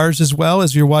subscribe to ours as well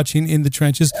as you're watching In the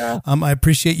Trenches. I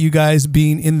appreciate you guys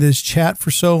being in this chat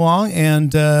for so long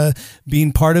and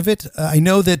being part of it. I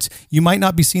know that you might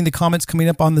not be seeing the comments coming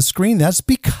up on the screen. That's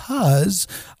because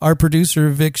our producer,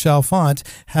 Vic Chalfant,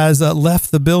 has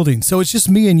left the building. So it's just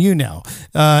me and you now.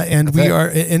 And and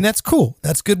and that's cool.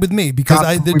 That's good with me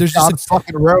because there's just a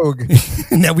fucking rogue.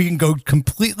 Now we can go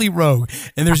completely rogue.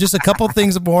 And there's just a couple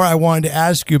things more I wanted to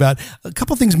ask you about. A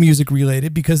couple things music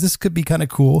related because this could be kind of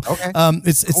cool. Okay.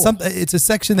 It's a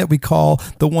section that we call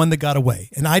The One That Got Away.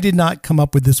 And I did not come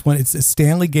up with this one. It's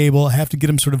Stanley Gable. I have to get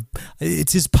him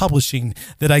it's his publishing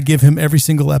that I give him every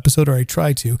single episode, or I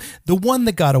try to. The One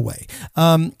That Got Away.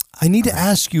 I need to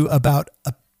ask you about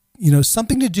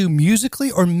something to do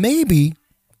musically, or maybe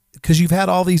because you've had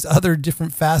all these other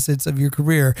different facets of your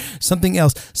career, something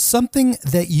else, something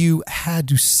that you had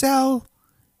to sell,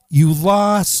 you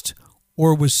lost,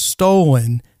 or was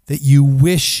stolen that you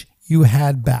wish you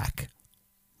had back.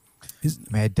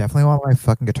 I definitely want my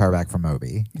fucking guitar back from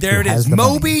Moby. There it is.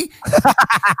 Moby,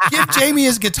 give Jamie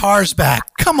his guitars back.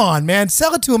 Come on, man.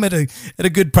 Sell it to him at a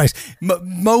good price.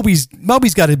 Moby's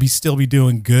got to still be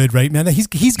doing good, right, man?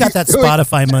 He's got that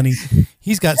Spotify money.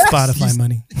 He's got Spotify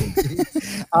money.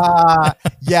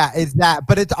 Yeah, it's that.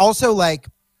 But it's also like,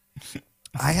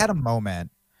 I had a moment.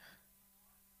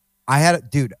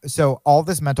 Dude, so all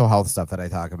this mental health stuff that I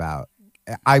talk about,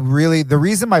 the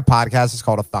reason my podcast is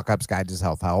called A Fuck Up's Guide to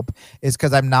Self-Help is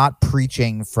because I'm not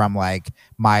preaching from like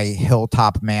my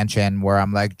hilltop mansion where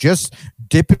I'm like, just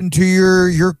dip into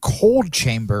your cold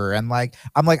chamber. And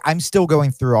I'm still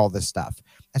going through all this stuff.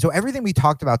 And so everything we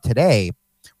talked about today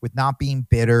with not being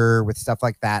bitter, with stuff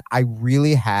like that, I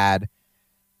really had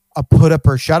a put up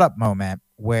or shut up moment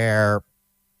where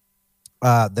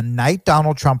the night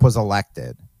Donald Trump was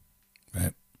elected,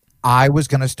 right, I was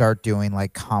going to start doing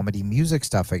like comedy music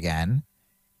stuff again.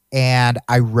 And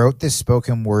I wrote this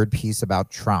spoken word piece about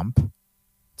Trump.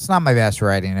 It's not my best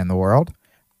writing in the world.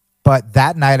 But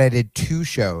that night I did 2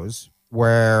 shows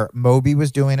where Moby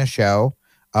was doing a show,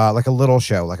 like a little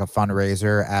show, like a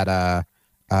fundraiser at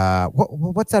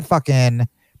what's that fucking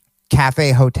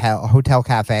hotel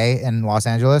cafe in Los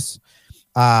Angeles?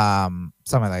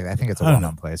 Something like that. I think it's a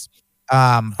well-known place.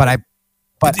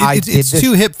 It's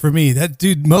too hip for me. That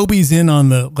dude Moby's in on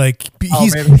the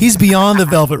he's beyond the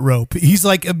velvet rope. He's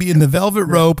like in the velvet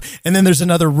rope, and then there's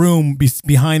another room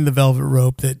behind the velvet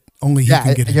rope that only he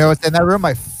can get in. It's in that room.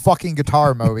 My fucking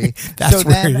guitar, Moby. That's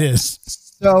where it is.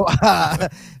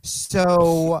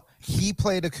 So he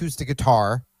played acoustic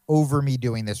guitar over me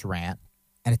doing this rant,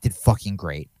 and it did fucking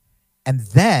great. And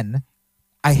then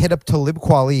I hit up Talib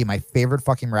Kweli, my favorite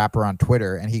fucking rapper on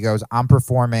Twitter, and he goes, "I'm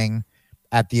performing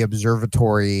at the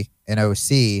observatory in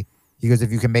OC." He goes,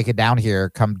 "If you can make it down here,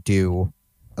 come do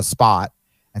a spot."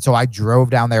 And so I drove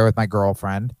down there with my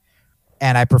girlfriend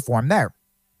and I performed there.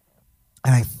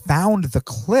 And I found the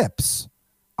clips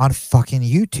on fucking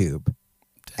YouTube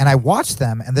and I watched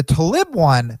them. And the Talib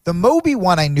one, the Moby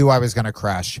one, I knew I was going to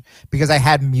crush because I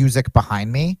had music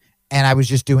behind me and I was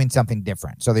just doing something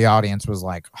different. So the audience was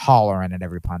like hollering at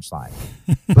every punchline.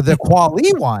 But the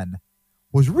Kweli one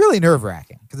was really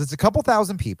nerve-wracking because it's a couple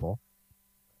thousand people.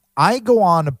 I go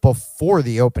on before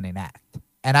the opening act,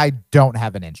 and I don't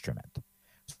have an instrument.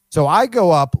 So I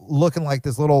go up looking like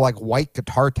this little like white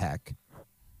guitar tech,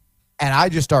 and I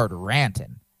just started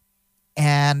ranting.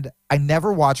 And I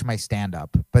never watch my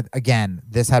stand-up, but again,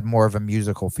 this had more of a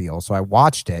musical feel, so I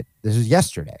watched it. This is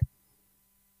yesterday.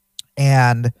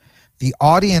 And the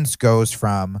audience goes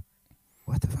from,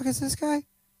 what the fuck is this guy?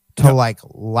 To like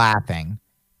laughing.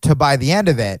 To by the end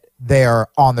of it, they are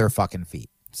on their fucking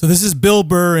feet. So this is Bill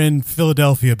Burr in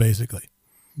Philadelphia, basically.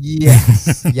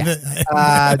 Yes.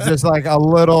 Yeah. Just like a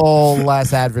little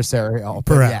less adversarial.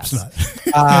 Perhaps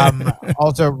yes. not.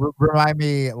 Also, remind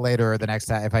me later the next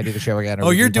time if I do the show again. Oh,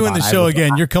 you're doing the show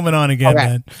again. You're coming on again, okay.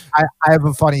 man. I have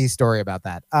a funny story about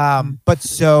that. But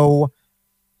so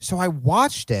I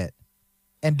watched it.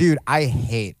 And dude, I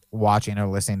hate watching or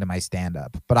listening to my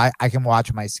stand-up, but I can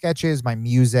watch my sketches, my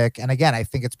music. And again, I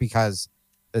think it's because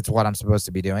it's what I'm supposed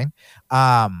to be doing.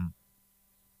 But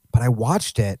I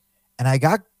watched it and I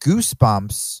got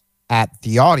goosebumps at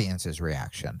the audience's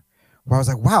reaction where I was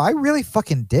like, wow, I really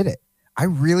fucking did it. I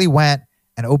really went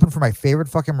and opened for my favorite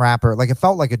fucking rapper. Like it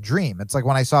felt like a dream. It's like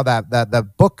when I saw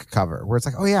that book cover where it's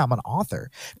like, oh yeah, I'm an author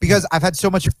because I've had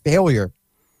so much failure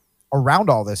around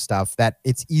all this stuff that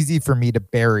it's easy for me to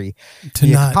bury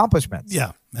accomplishments.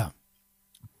 Yeah.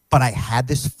 But I had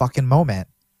this fucking moment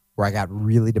where I got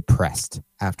really depressed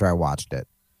after I watched it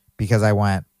because I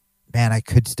went, man, I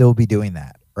could still be doing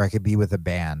that, or I could be with a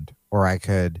band, or I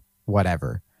could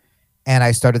whatever. And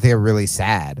I started to get really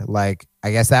sad. Like,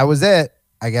 I guess that was it.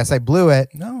 I guess I blew it.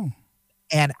 No.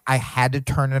 And I had to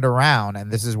turn it around.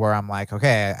 And this is where I'm like,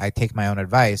 okay, I take my own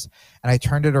advice. And I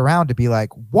turned it around to be like,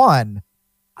 one,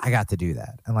 I got to do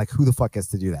that. And like, who the fuck gets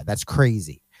to do that? That's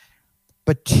crazy.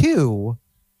 But two,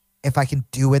 if I can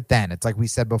do it then, it's like we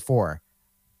said before,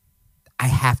 I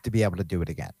have to be able to do it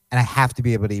again. And I have to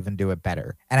be able to even do it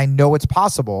better. And I know it's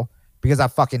possible because I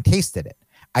fucking tasted it.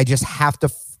 I just have to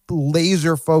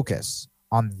laser focus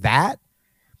on that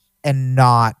and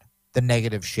not the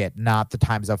negative shit, not the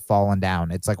times I've fallen down.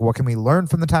 It's like, what can we learn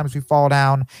from the times we fall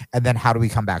down? And then how do we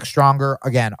come back stronger?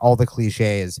 Again, all the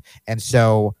cliches. And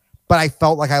so, but I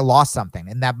felt like I lost something.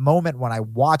 In that moment when I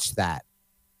watched that,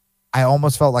 I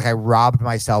almost felt like I robbed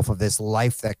myself of this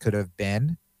life that could have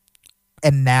been.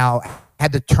 And now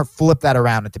had to flip that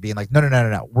around into being like, no.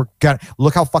 We're gonna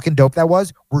look how fucking dope that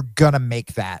was. We're gonna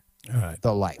make that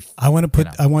the life. I want to put.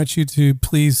 I want you to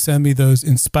please send me those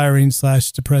inspiring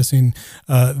 / depressing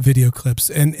video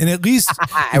clips, and at least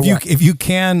if you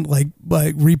can like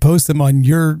repost them on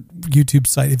your YouTube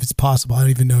site if it's possible. I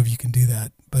don't even know if you can do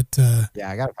that. But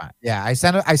yeah, I gotta find. Yeah, I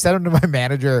sent them to my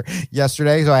manager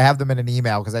yesterday, so I have them in an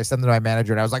email because I sent them to my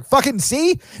manager, and I was like, "Fucking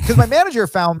see," because my manager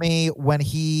found me when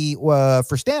he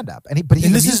for stand up, and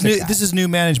this is new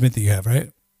management that you have,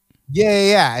 right?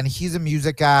 Yeah, and he's a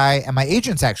music guy, and my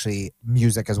agent's actually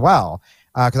music as well,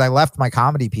 because I left my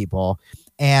comedy people,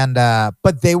 and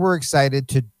but they were excited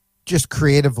to just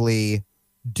creatively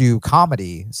do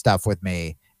comedy stuff with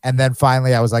me. And then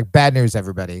finally I was like, bad news,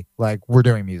 everybody. Like, we're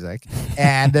doing music.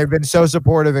 And they've been so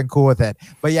supportive and cool with it.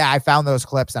 But yeah, I found those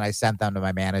clips and I sent them to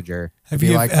my manager. Have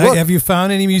you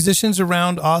found any musicians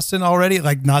around Austin already?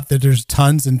 Like, not that there's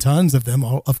tons and tons of them,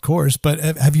 of course, but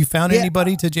have you found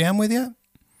anybody to jam with yet?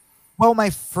 Well, my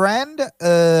friend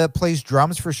plays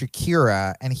drums for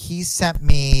Shakira, and he sent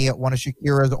me one of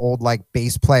Shakira's old like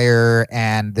bass player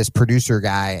and this producer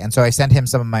guy, and so I sent him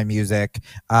some of my music.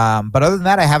 But other than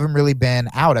that, I haven't really been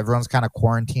out. Everyone's kind of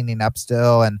quarantining up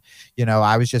still, and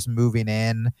I was just moving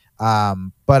in.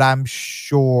 But I'm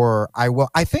sure I will.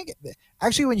 I think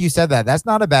actually, when you said that, that's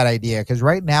not a bad idea because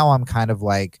right now I'm kind of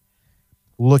like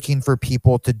looking for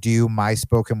people to do my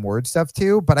spoken word stuff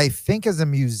too. But I think as a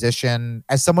musician,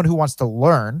 as someone who wants to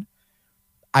learn,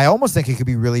 I almost think it could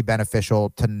be really beneficial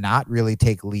to not really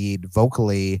take lead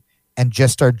vocally and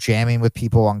just start jamming with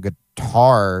people on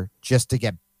guitar just to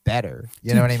get better.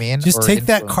 You know what I mean? Just take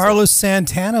that Carlos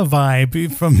Santana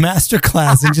vibe from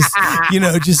Masterclass and just,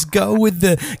 just go with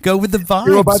the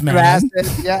vibes, man.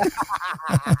 Yeah.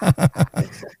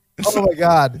 Oh my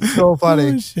God, so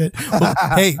funny. Oh, shit. Well,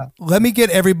 hey, let me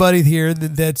get everybody here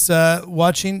that's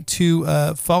watching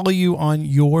to follow you on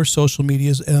your social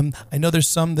medias. I know there's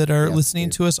some that are listening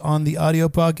to us on the audio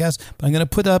podcast, but I'm going to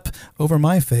put up over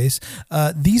my face.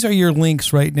 These are your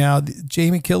links right now.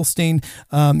 Jamie Kilstein,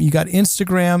 you got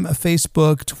Instagram,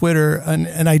 Facebook, Twitter,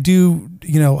 and I do,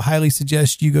 highly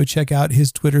suggest you go check out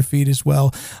his Twitter feed as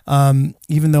well.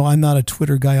 Even though I'm not a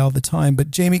Twitter guy all the time,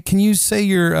 but Jamie, can you say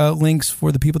your links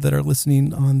for the people that are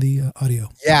listening on the audio?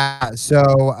 Yeah.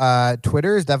 So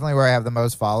Twitter is definitely where I have the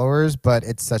most followers, but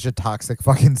it's such a toxic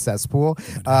fucking cesspool.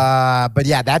 But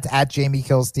yeah, that's at Jamie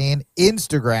Kilstein.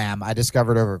 Instagram, I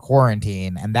discovered over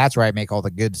quarantine, and that's where I make all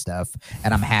the good stuff.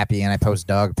 And I'm happy, and I post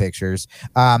dog pictures.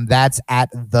 That's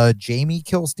at the Jamie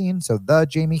Kilstein. So the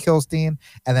Jamie Kilstein.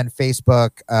 And then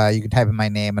Facebook, you can type in my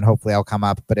name and hopefully I'll come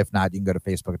up. But if not, you can go to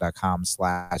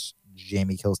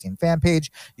facebook.com/Jamie Kilstein fan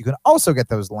page. You can also get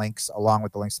those links along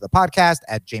with the links to the podcast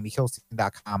at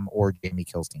jamiekilstein.com or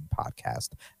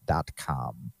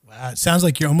jamiekilsteinpodcast.com. Wow, it sounds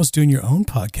like you're almost doing your own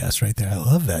podcast right there. I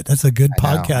love that. That's a good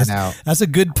podcast. I know. That's a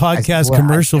good podcast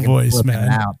commercial voice,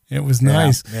 man. It was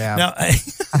nice. Yeah.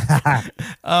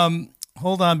 Now,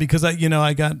 hold on, because I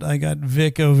got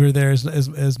Vic over there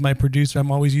as my producer. I'm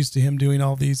always used to him doing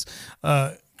all these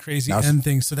crazy end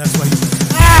things, so that's why.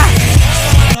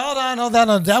 Hold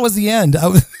on. That was the end.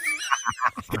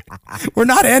 We're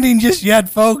not ending just yet,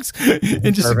 folks.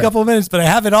 In just a couple of minutes, but I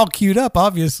have it all queued up,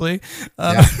 obviously.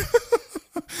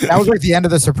 That was like the end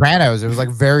of The Sopranos. It was like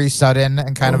very sudden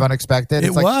and kind of unexpected.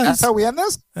 It's like, that's how we end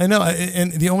this? I know.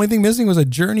 And the only thing missing was a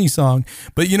Journey song.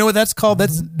 But you know what that's called?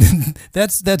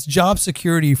 That's job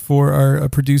security for our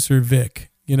producer, Vic.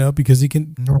 Because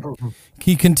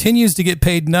he continues to get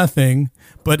paid nothing,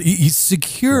 but he's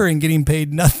secure in getting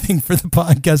paid nothing for the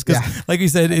podcast. Because, like you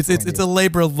said, it's a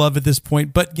labor of love at this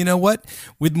point. But you know what?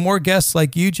 With more guests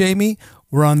like you, Jamie,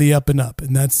 we're on the up and up,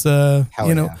 and that's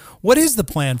what is the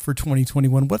plan for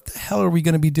 2021? What the hell are we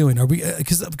going to be doing? Are we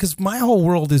because my whole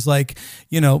world is like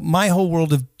my whole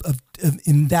world of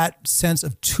in that sense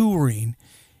of touring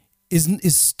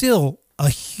is still a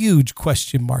huge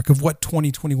question mark of what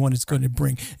 2021 is going to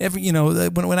bring.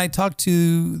 When I talk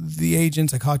to the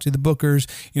agents, I talk to the bookers,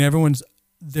 everyone's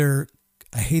there.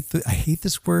 I hate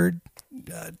this word,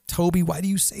 Toby. Why do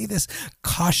you say this?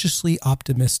 Cautiously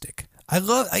optimistic.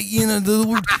 The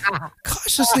word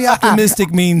cautiously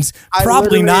optimistic means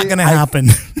probably not going to happen.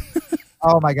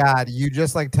 Oh my God. You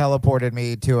just like teleported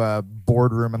me to a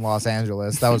boardroom in Los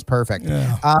Angeles. That was perfect.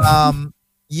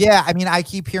 Yeah. I mean, I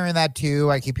keep hearing that too.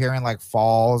 I keep hearing like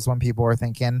falls when people are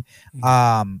thinking, me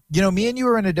and you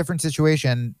are in a different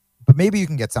situation, but maybe you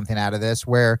can get something out of this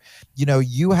where,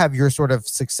 you have your sort of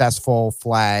successful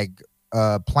flag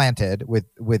planted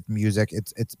with music.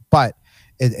 It's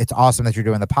awesome that you're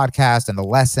doing the podcast and the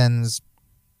lessons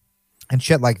and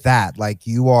shit like that. Like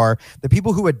the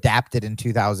people who adapted in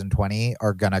 2020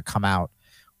 are going to come out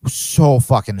so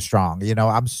fucking strong.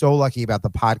 I'm so lucky about the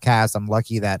podcast. I'm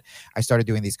lucky that I started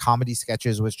doing these comedy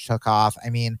sketches, which took off. I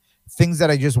mean, things that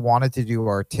I just wanted to do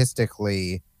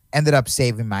artistically ended up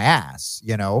saving my ass,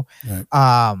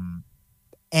 Right.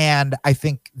 And I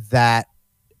think that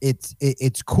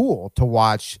it's cool to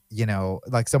watch,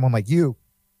 like someone like you,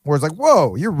 where it's like,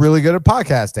 whoa, you're really good at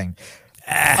podcasting.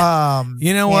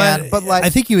 You know what? But I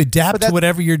think you adapt to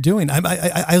whatever you're doing.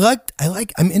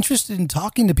 I'm interested in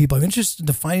talking to people. I'm interested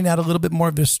in finding out a little bit more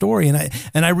of their story, and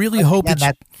I really hope that's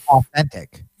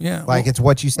authentic. Yeah, it's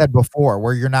what you said before,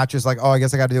 where you're not just like, oh, I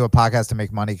guess I got to do a podcast to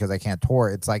make money because I can't tour.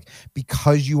 It's like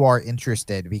because you are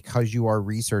interested, because you are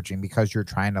researching, because you're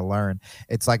trying to learn.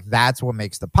 It's like that's what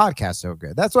makes the podcast so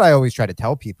good. That's what I always try to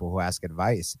tell people who ask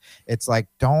advice. It's like,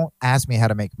 don't ask me how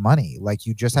to make money. Like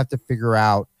you just have to figure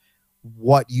out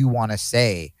what you want to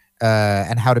say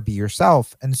and how to be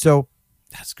yourself. And so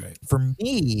that's great. For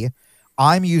me,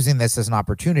 I'm using this as an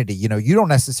opportunity. You don't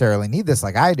necessarily need this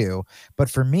like I do, but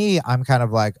for me, I'm kind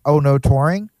of like, oh, no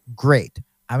touring? Great.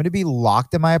 I'm going to be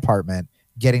locked in my apartment,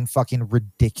 getting fucking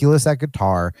ridiculous at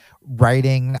guitar,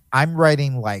 I'm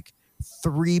writing like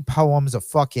 3 poems a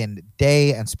fucking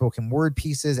day and spoken word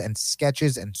pieces and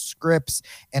sketches and scripts.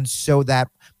 And so that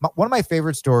one of my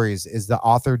favorite stories is the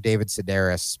author David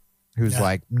Sedaris, who's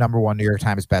like #1 New York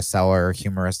Times bestseller,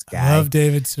 humorist guy. I love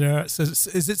David Sedaris.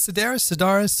 Is it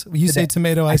Sedaris? You say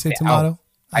tomato, I say tomato.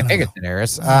 I think it's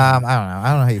Sedaris. I don't know. I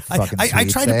don't know how you fucking I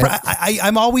try to.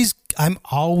 I'm always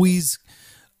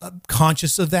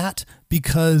conscious of that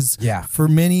because for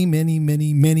many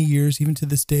years, even to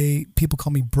this day, people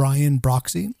call me Brian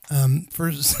Broxy. No,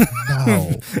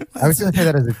 I was going to say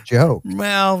that as a joke.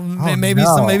 Well, maybe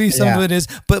some of it is,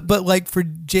 but like for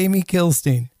Jamie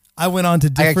Kilstein, I went on to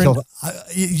different.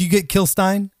 You get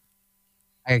Kilstein?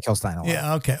 I get Kilstein a lot.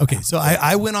 Yeah. Okay. So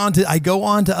I go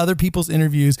on to other people's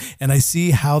interviews and I see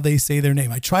how they say their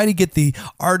name. I try to get the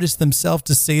artist themselves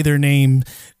to say their name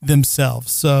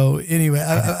themselves. So anyway,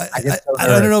 I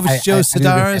don't know if it's Joe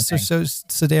Sedaris or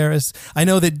Sedaris. I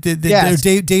know that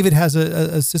David has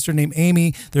a sister named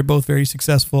Amy. They're both very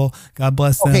successful. God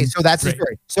bless them. Okay, so that's the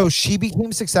story. So she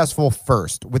became successful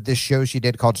first with this show she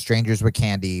did called Strangers with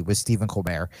Candy with Stephen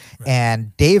Colbert. Right.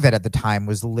 And David at the time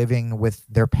was living with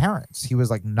their parents. He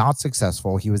was like not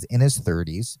successful. He was in his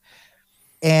 30s.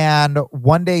 And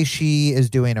one day she is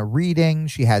doing a reading.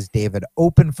 She has David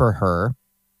open for her.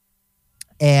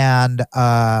 And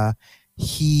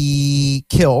he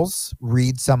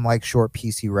reads some like short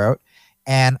piece he wrote.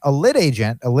 And a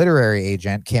literary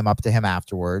agent came up to him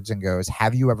afterwards and goes,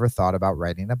 have you ever thought about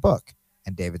writing a book?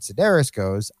 And David Sedaris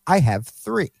goes, I have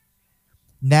 3.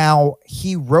 Now,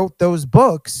 he wrote those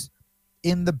books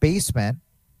in the basement,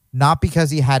 not because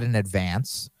he had an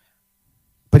advance,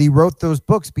 but he wrote those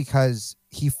books because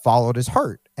he followed his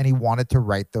heart and he wanted to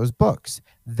write those books.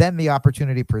 Then the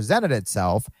opportunity presented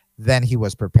itself. Then he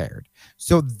was prepared.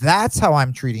 So that's how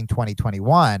I'm treating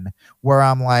 2021, where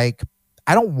I'm like,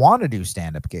 I don't want to do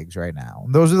stand-up gigs right now.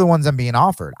 Those are the ones I'm being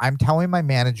offered. I'm telling my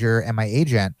manager and my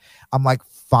agent, I'm like,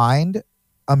 find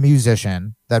a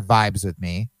musician that vibes with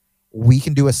me. We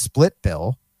can do a split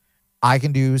bill. I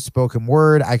can do spoken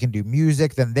word. I can do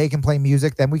music. Then they can play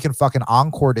music. Then we can fucking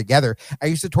encore together. I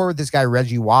used to tour with this guy,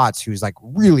 Reggie Watts, who's like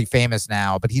really famous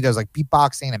now, but he does like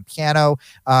beatboxing and piano.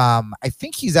 I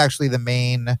think he's actually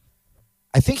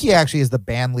he actually is the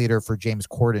band leader for James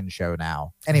Corden's show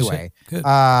now. Anyway,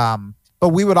 but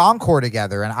we would encore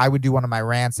together and I would do one of my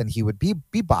rants and he would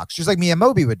beatbox just like me and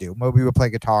Moby would do. Moby would play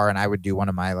guitar and I would do one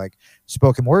of my like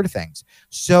spoken word things.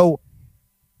 So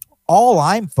all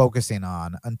I'm focusing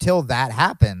on until that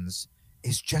happens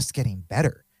is just getting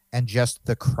better and just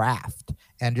the craft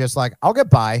and just like, I'll get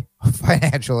by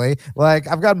financially. Like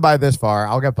I've gotten by this far.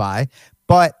 I'll get by.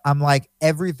 But I'm like,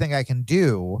 everything I can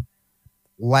do,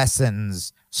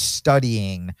 lessons,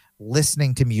 studying,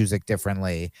 listening to music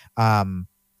differently,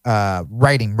 writing.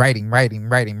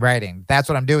 That's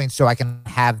what I'm doing. So I can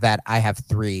have that. I have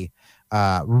 3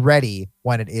 ready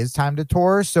when it is time to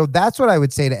tour. So that's what I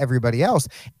would say to everybody else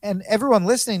and everyone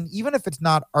listening, even if it's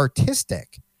not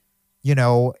artistic,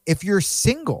 if you're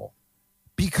single,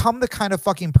 become the kind of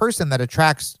fucking person that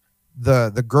attracts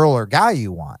the girl or guy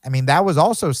you want. I mean, that was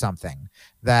also something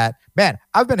that, man,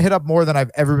 I've been hit up more than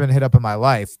I've ever been hit up in my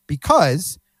life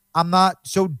because I'm not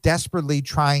so desperately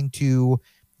trying to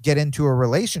get into a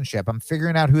relationship. I'm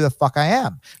figuring out who the fuck I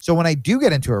am. So when I do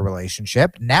get into a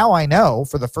relationship, now I know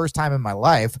for the first time in my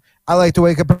life, I like to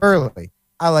wake up early.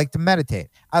 I like to meditate.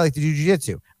 I like to do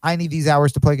jiu-jitsu. I need these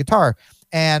hours to play guitar.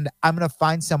 And I'm going to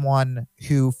find someone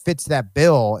who fits that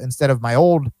bill instead of my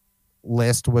old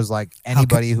list was like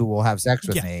anybody who will have sex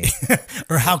with me.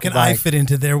 Or how can I fit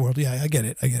into their world? Yeah, I get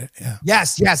it. Yeah.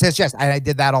 Yes. I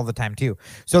did that all the time too.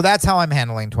 So that's how I'm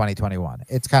handling 2021.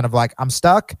 It's kind of like I'm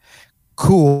stuck.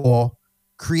 Cool.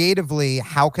 Creatively,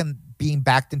 how can being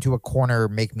backed into a corner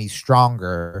make me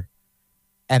stronger?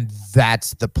 And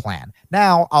that's the plan.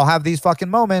 Now I'll have these fucking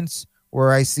moments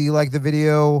where I see like the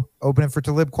video opening for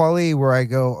Talib Kweli where I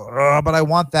go, but I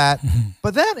want that.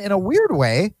 But then in a weird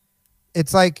way,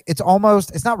 it's like, it's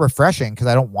not refreshing because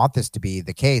I don't want this to be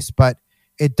the case, but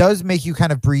it does make you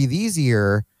kind of breathe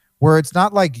easier where it's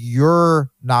not like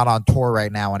you're not on tour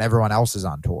right now and everyone else is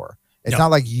on tour. It's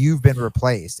not like you've been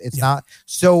replaced. It's not.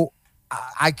 So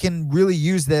I can really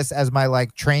use this as my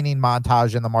like training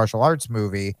montage in the martial arts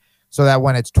movie so that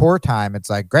when it's tour time, it's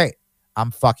like, great,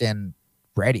 I'm fucking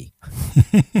ready.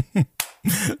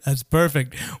 That's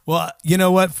perfect. Well, you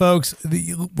know what, folks?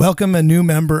 Welcome a new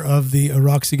member of the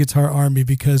Roxy Guitar Army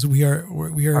because we are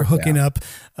hooking up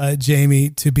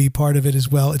Jamie to be part of it as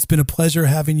well. It's been a pleasure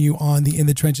having you on the In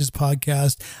the Trenches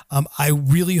podcast. I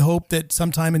really hope that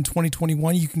sometime in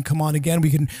 2021 you can come on again.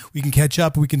 We can catch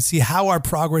up. We can see how our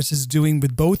progress is doing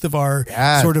with both of our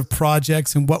sort of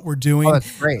projects and what we're doing. Oh,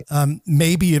 that's great.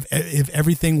 Maybe if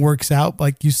everything works out,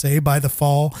 like you say, by the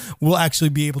fall, we'll actually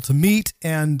be able to meet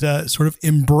and sort of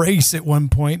embrace at one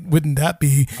point. Wouldn't that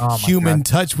be human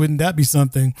touch? Wouldn't that be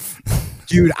something?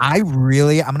 Dude, I'm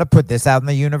going to put this out in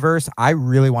the universe. I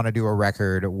really want to do a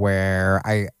record where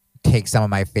I take some of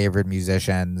my favorite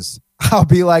musicians. I'll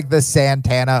be like the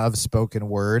Santana of spoken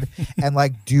word and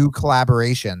like do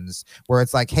collaborations where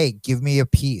it's like, hey, give me a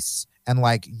piece. And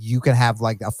like, you can have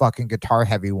like a fucking guitar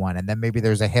heavy one. And then maybe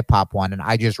there's a hip hop one. And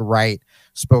I just write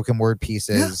spoken word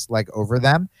pieces like over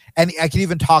them. And I can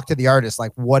even talk to the artist.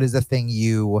 Like, what is the thing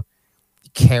you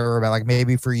care about? Like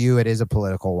maybe for you, it is a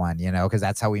political one, you know, because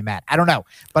that's how we met. I don't know.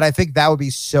 But I think that would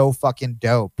be so fucking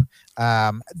dope.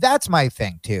 That's my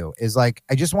thing too, is like,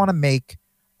 I just want to make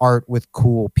art with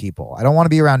cool people. I don't want to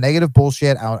be around negative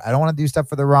bullshit. I don't want to do stuff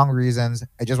for the wrong reasons.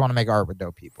 I just want to make art with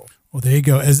dope people. Well, there you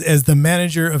go. As the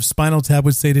manager of Spinal Tap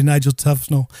would say to Nigel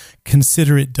Tufnell,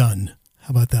 consider it done. How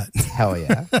about that? Hell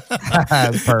yeah.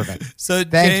 That's perfect. So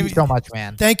thank you so much,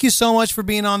 man. Thank you so much for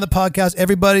being on the podcast.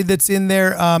 Everybody that's in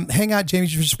there, hang out, Jamie,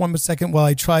 for just 1 second while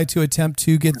I try to attempt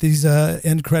to get these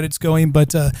end credits going.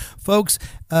 But folks,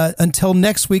 until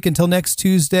next week, until next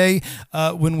Tuesday,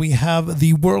 when we have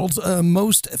the world's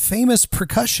most famous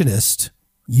percussionist,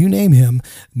 you name him,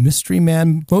 mystery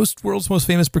man, world's most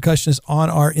famous percussionist on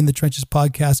our In the Trenches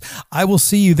podcast. I will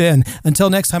see you then. Until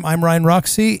next time, I'm Ryan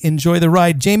Roxy. Enjoy the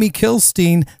ride. Jamie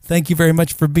Kilstein, thank you very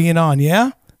much for being on.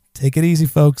 Yeah? Take it easy,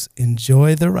 folks.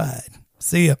 Enjoy the ride.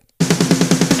 See ya.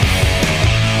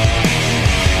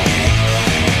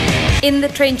 In the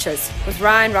Trenches with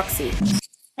Ryan Roxy.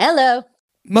 Hello.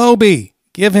 Moby,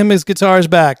 give him his guitars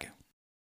back.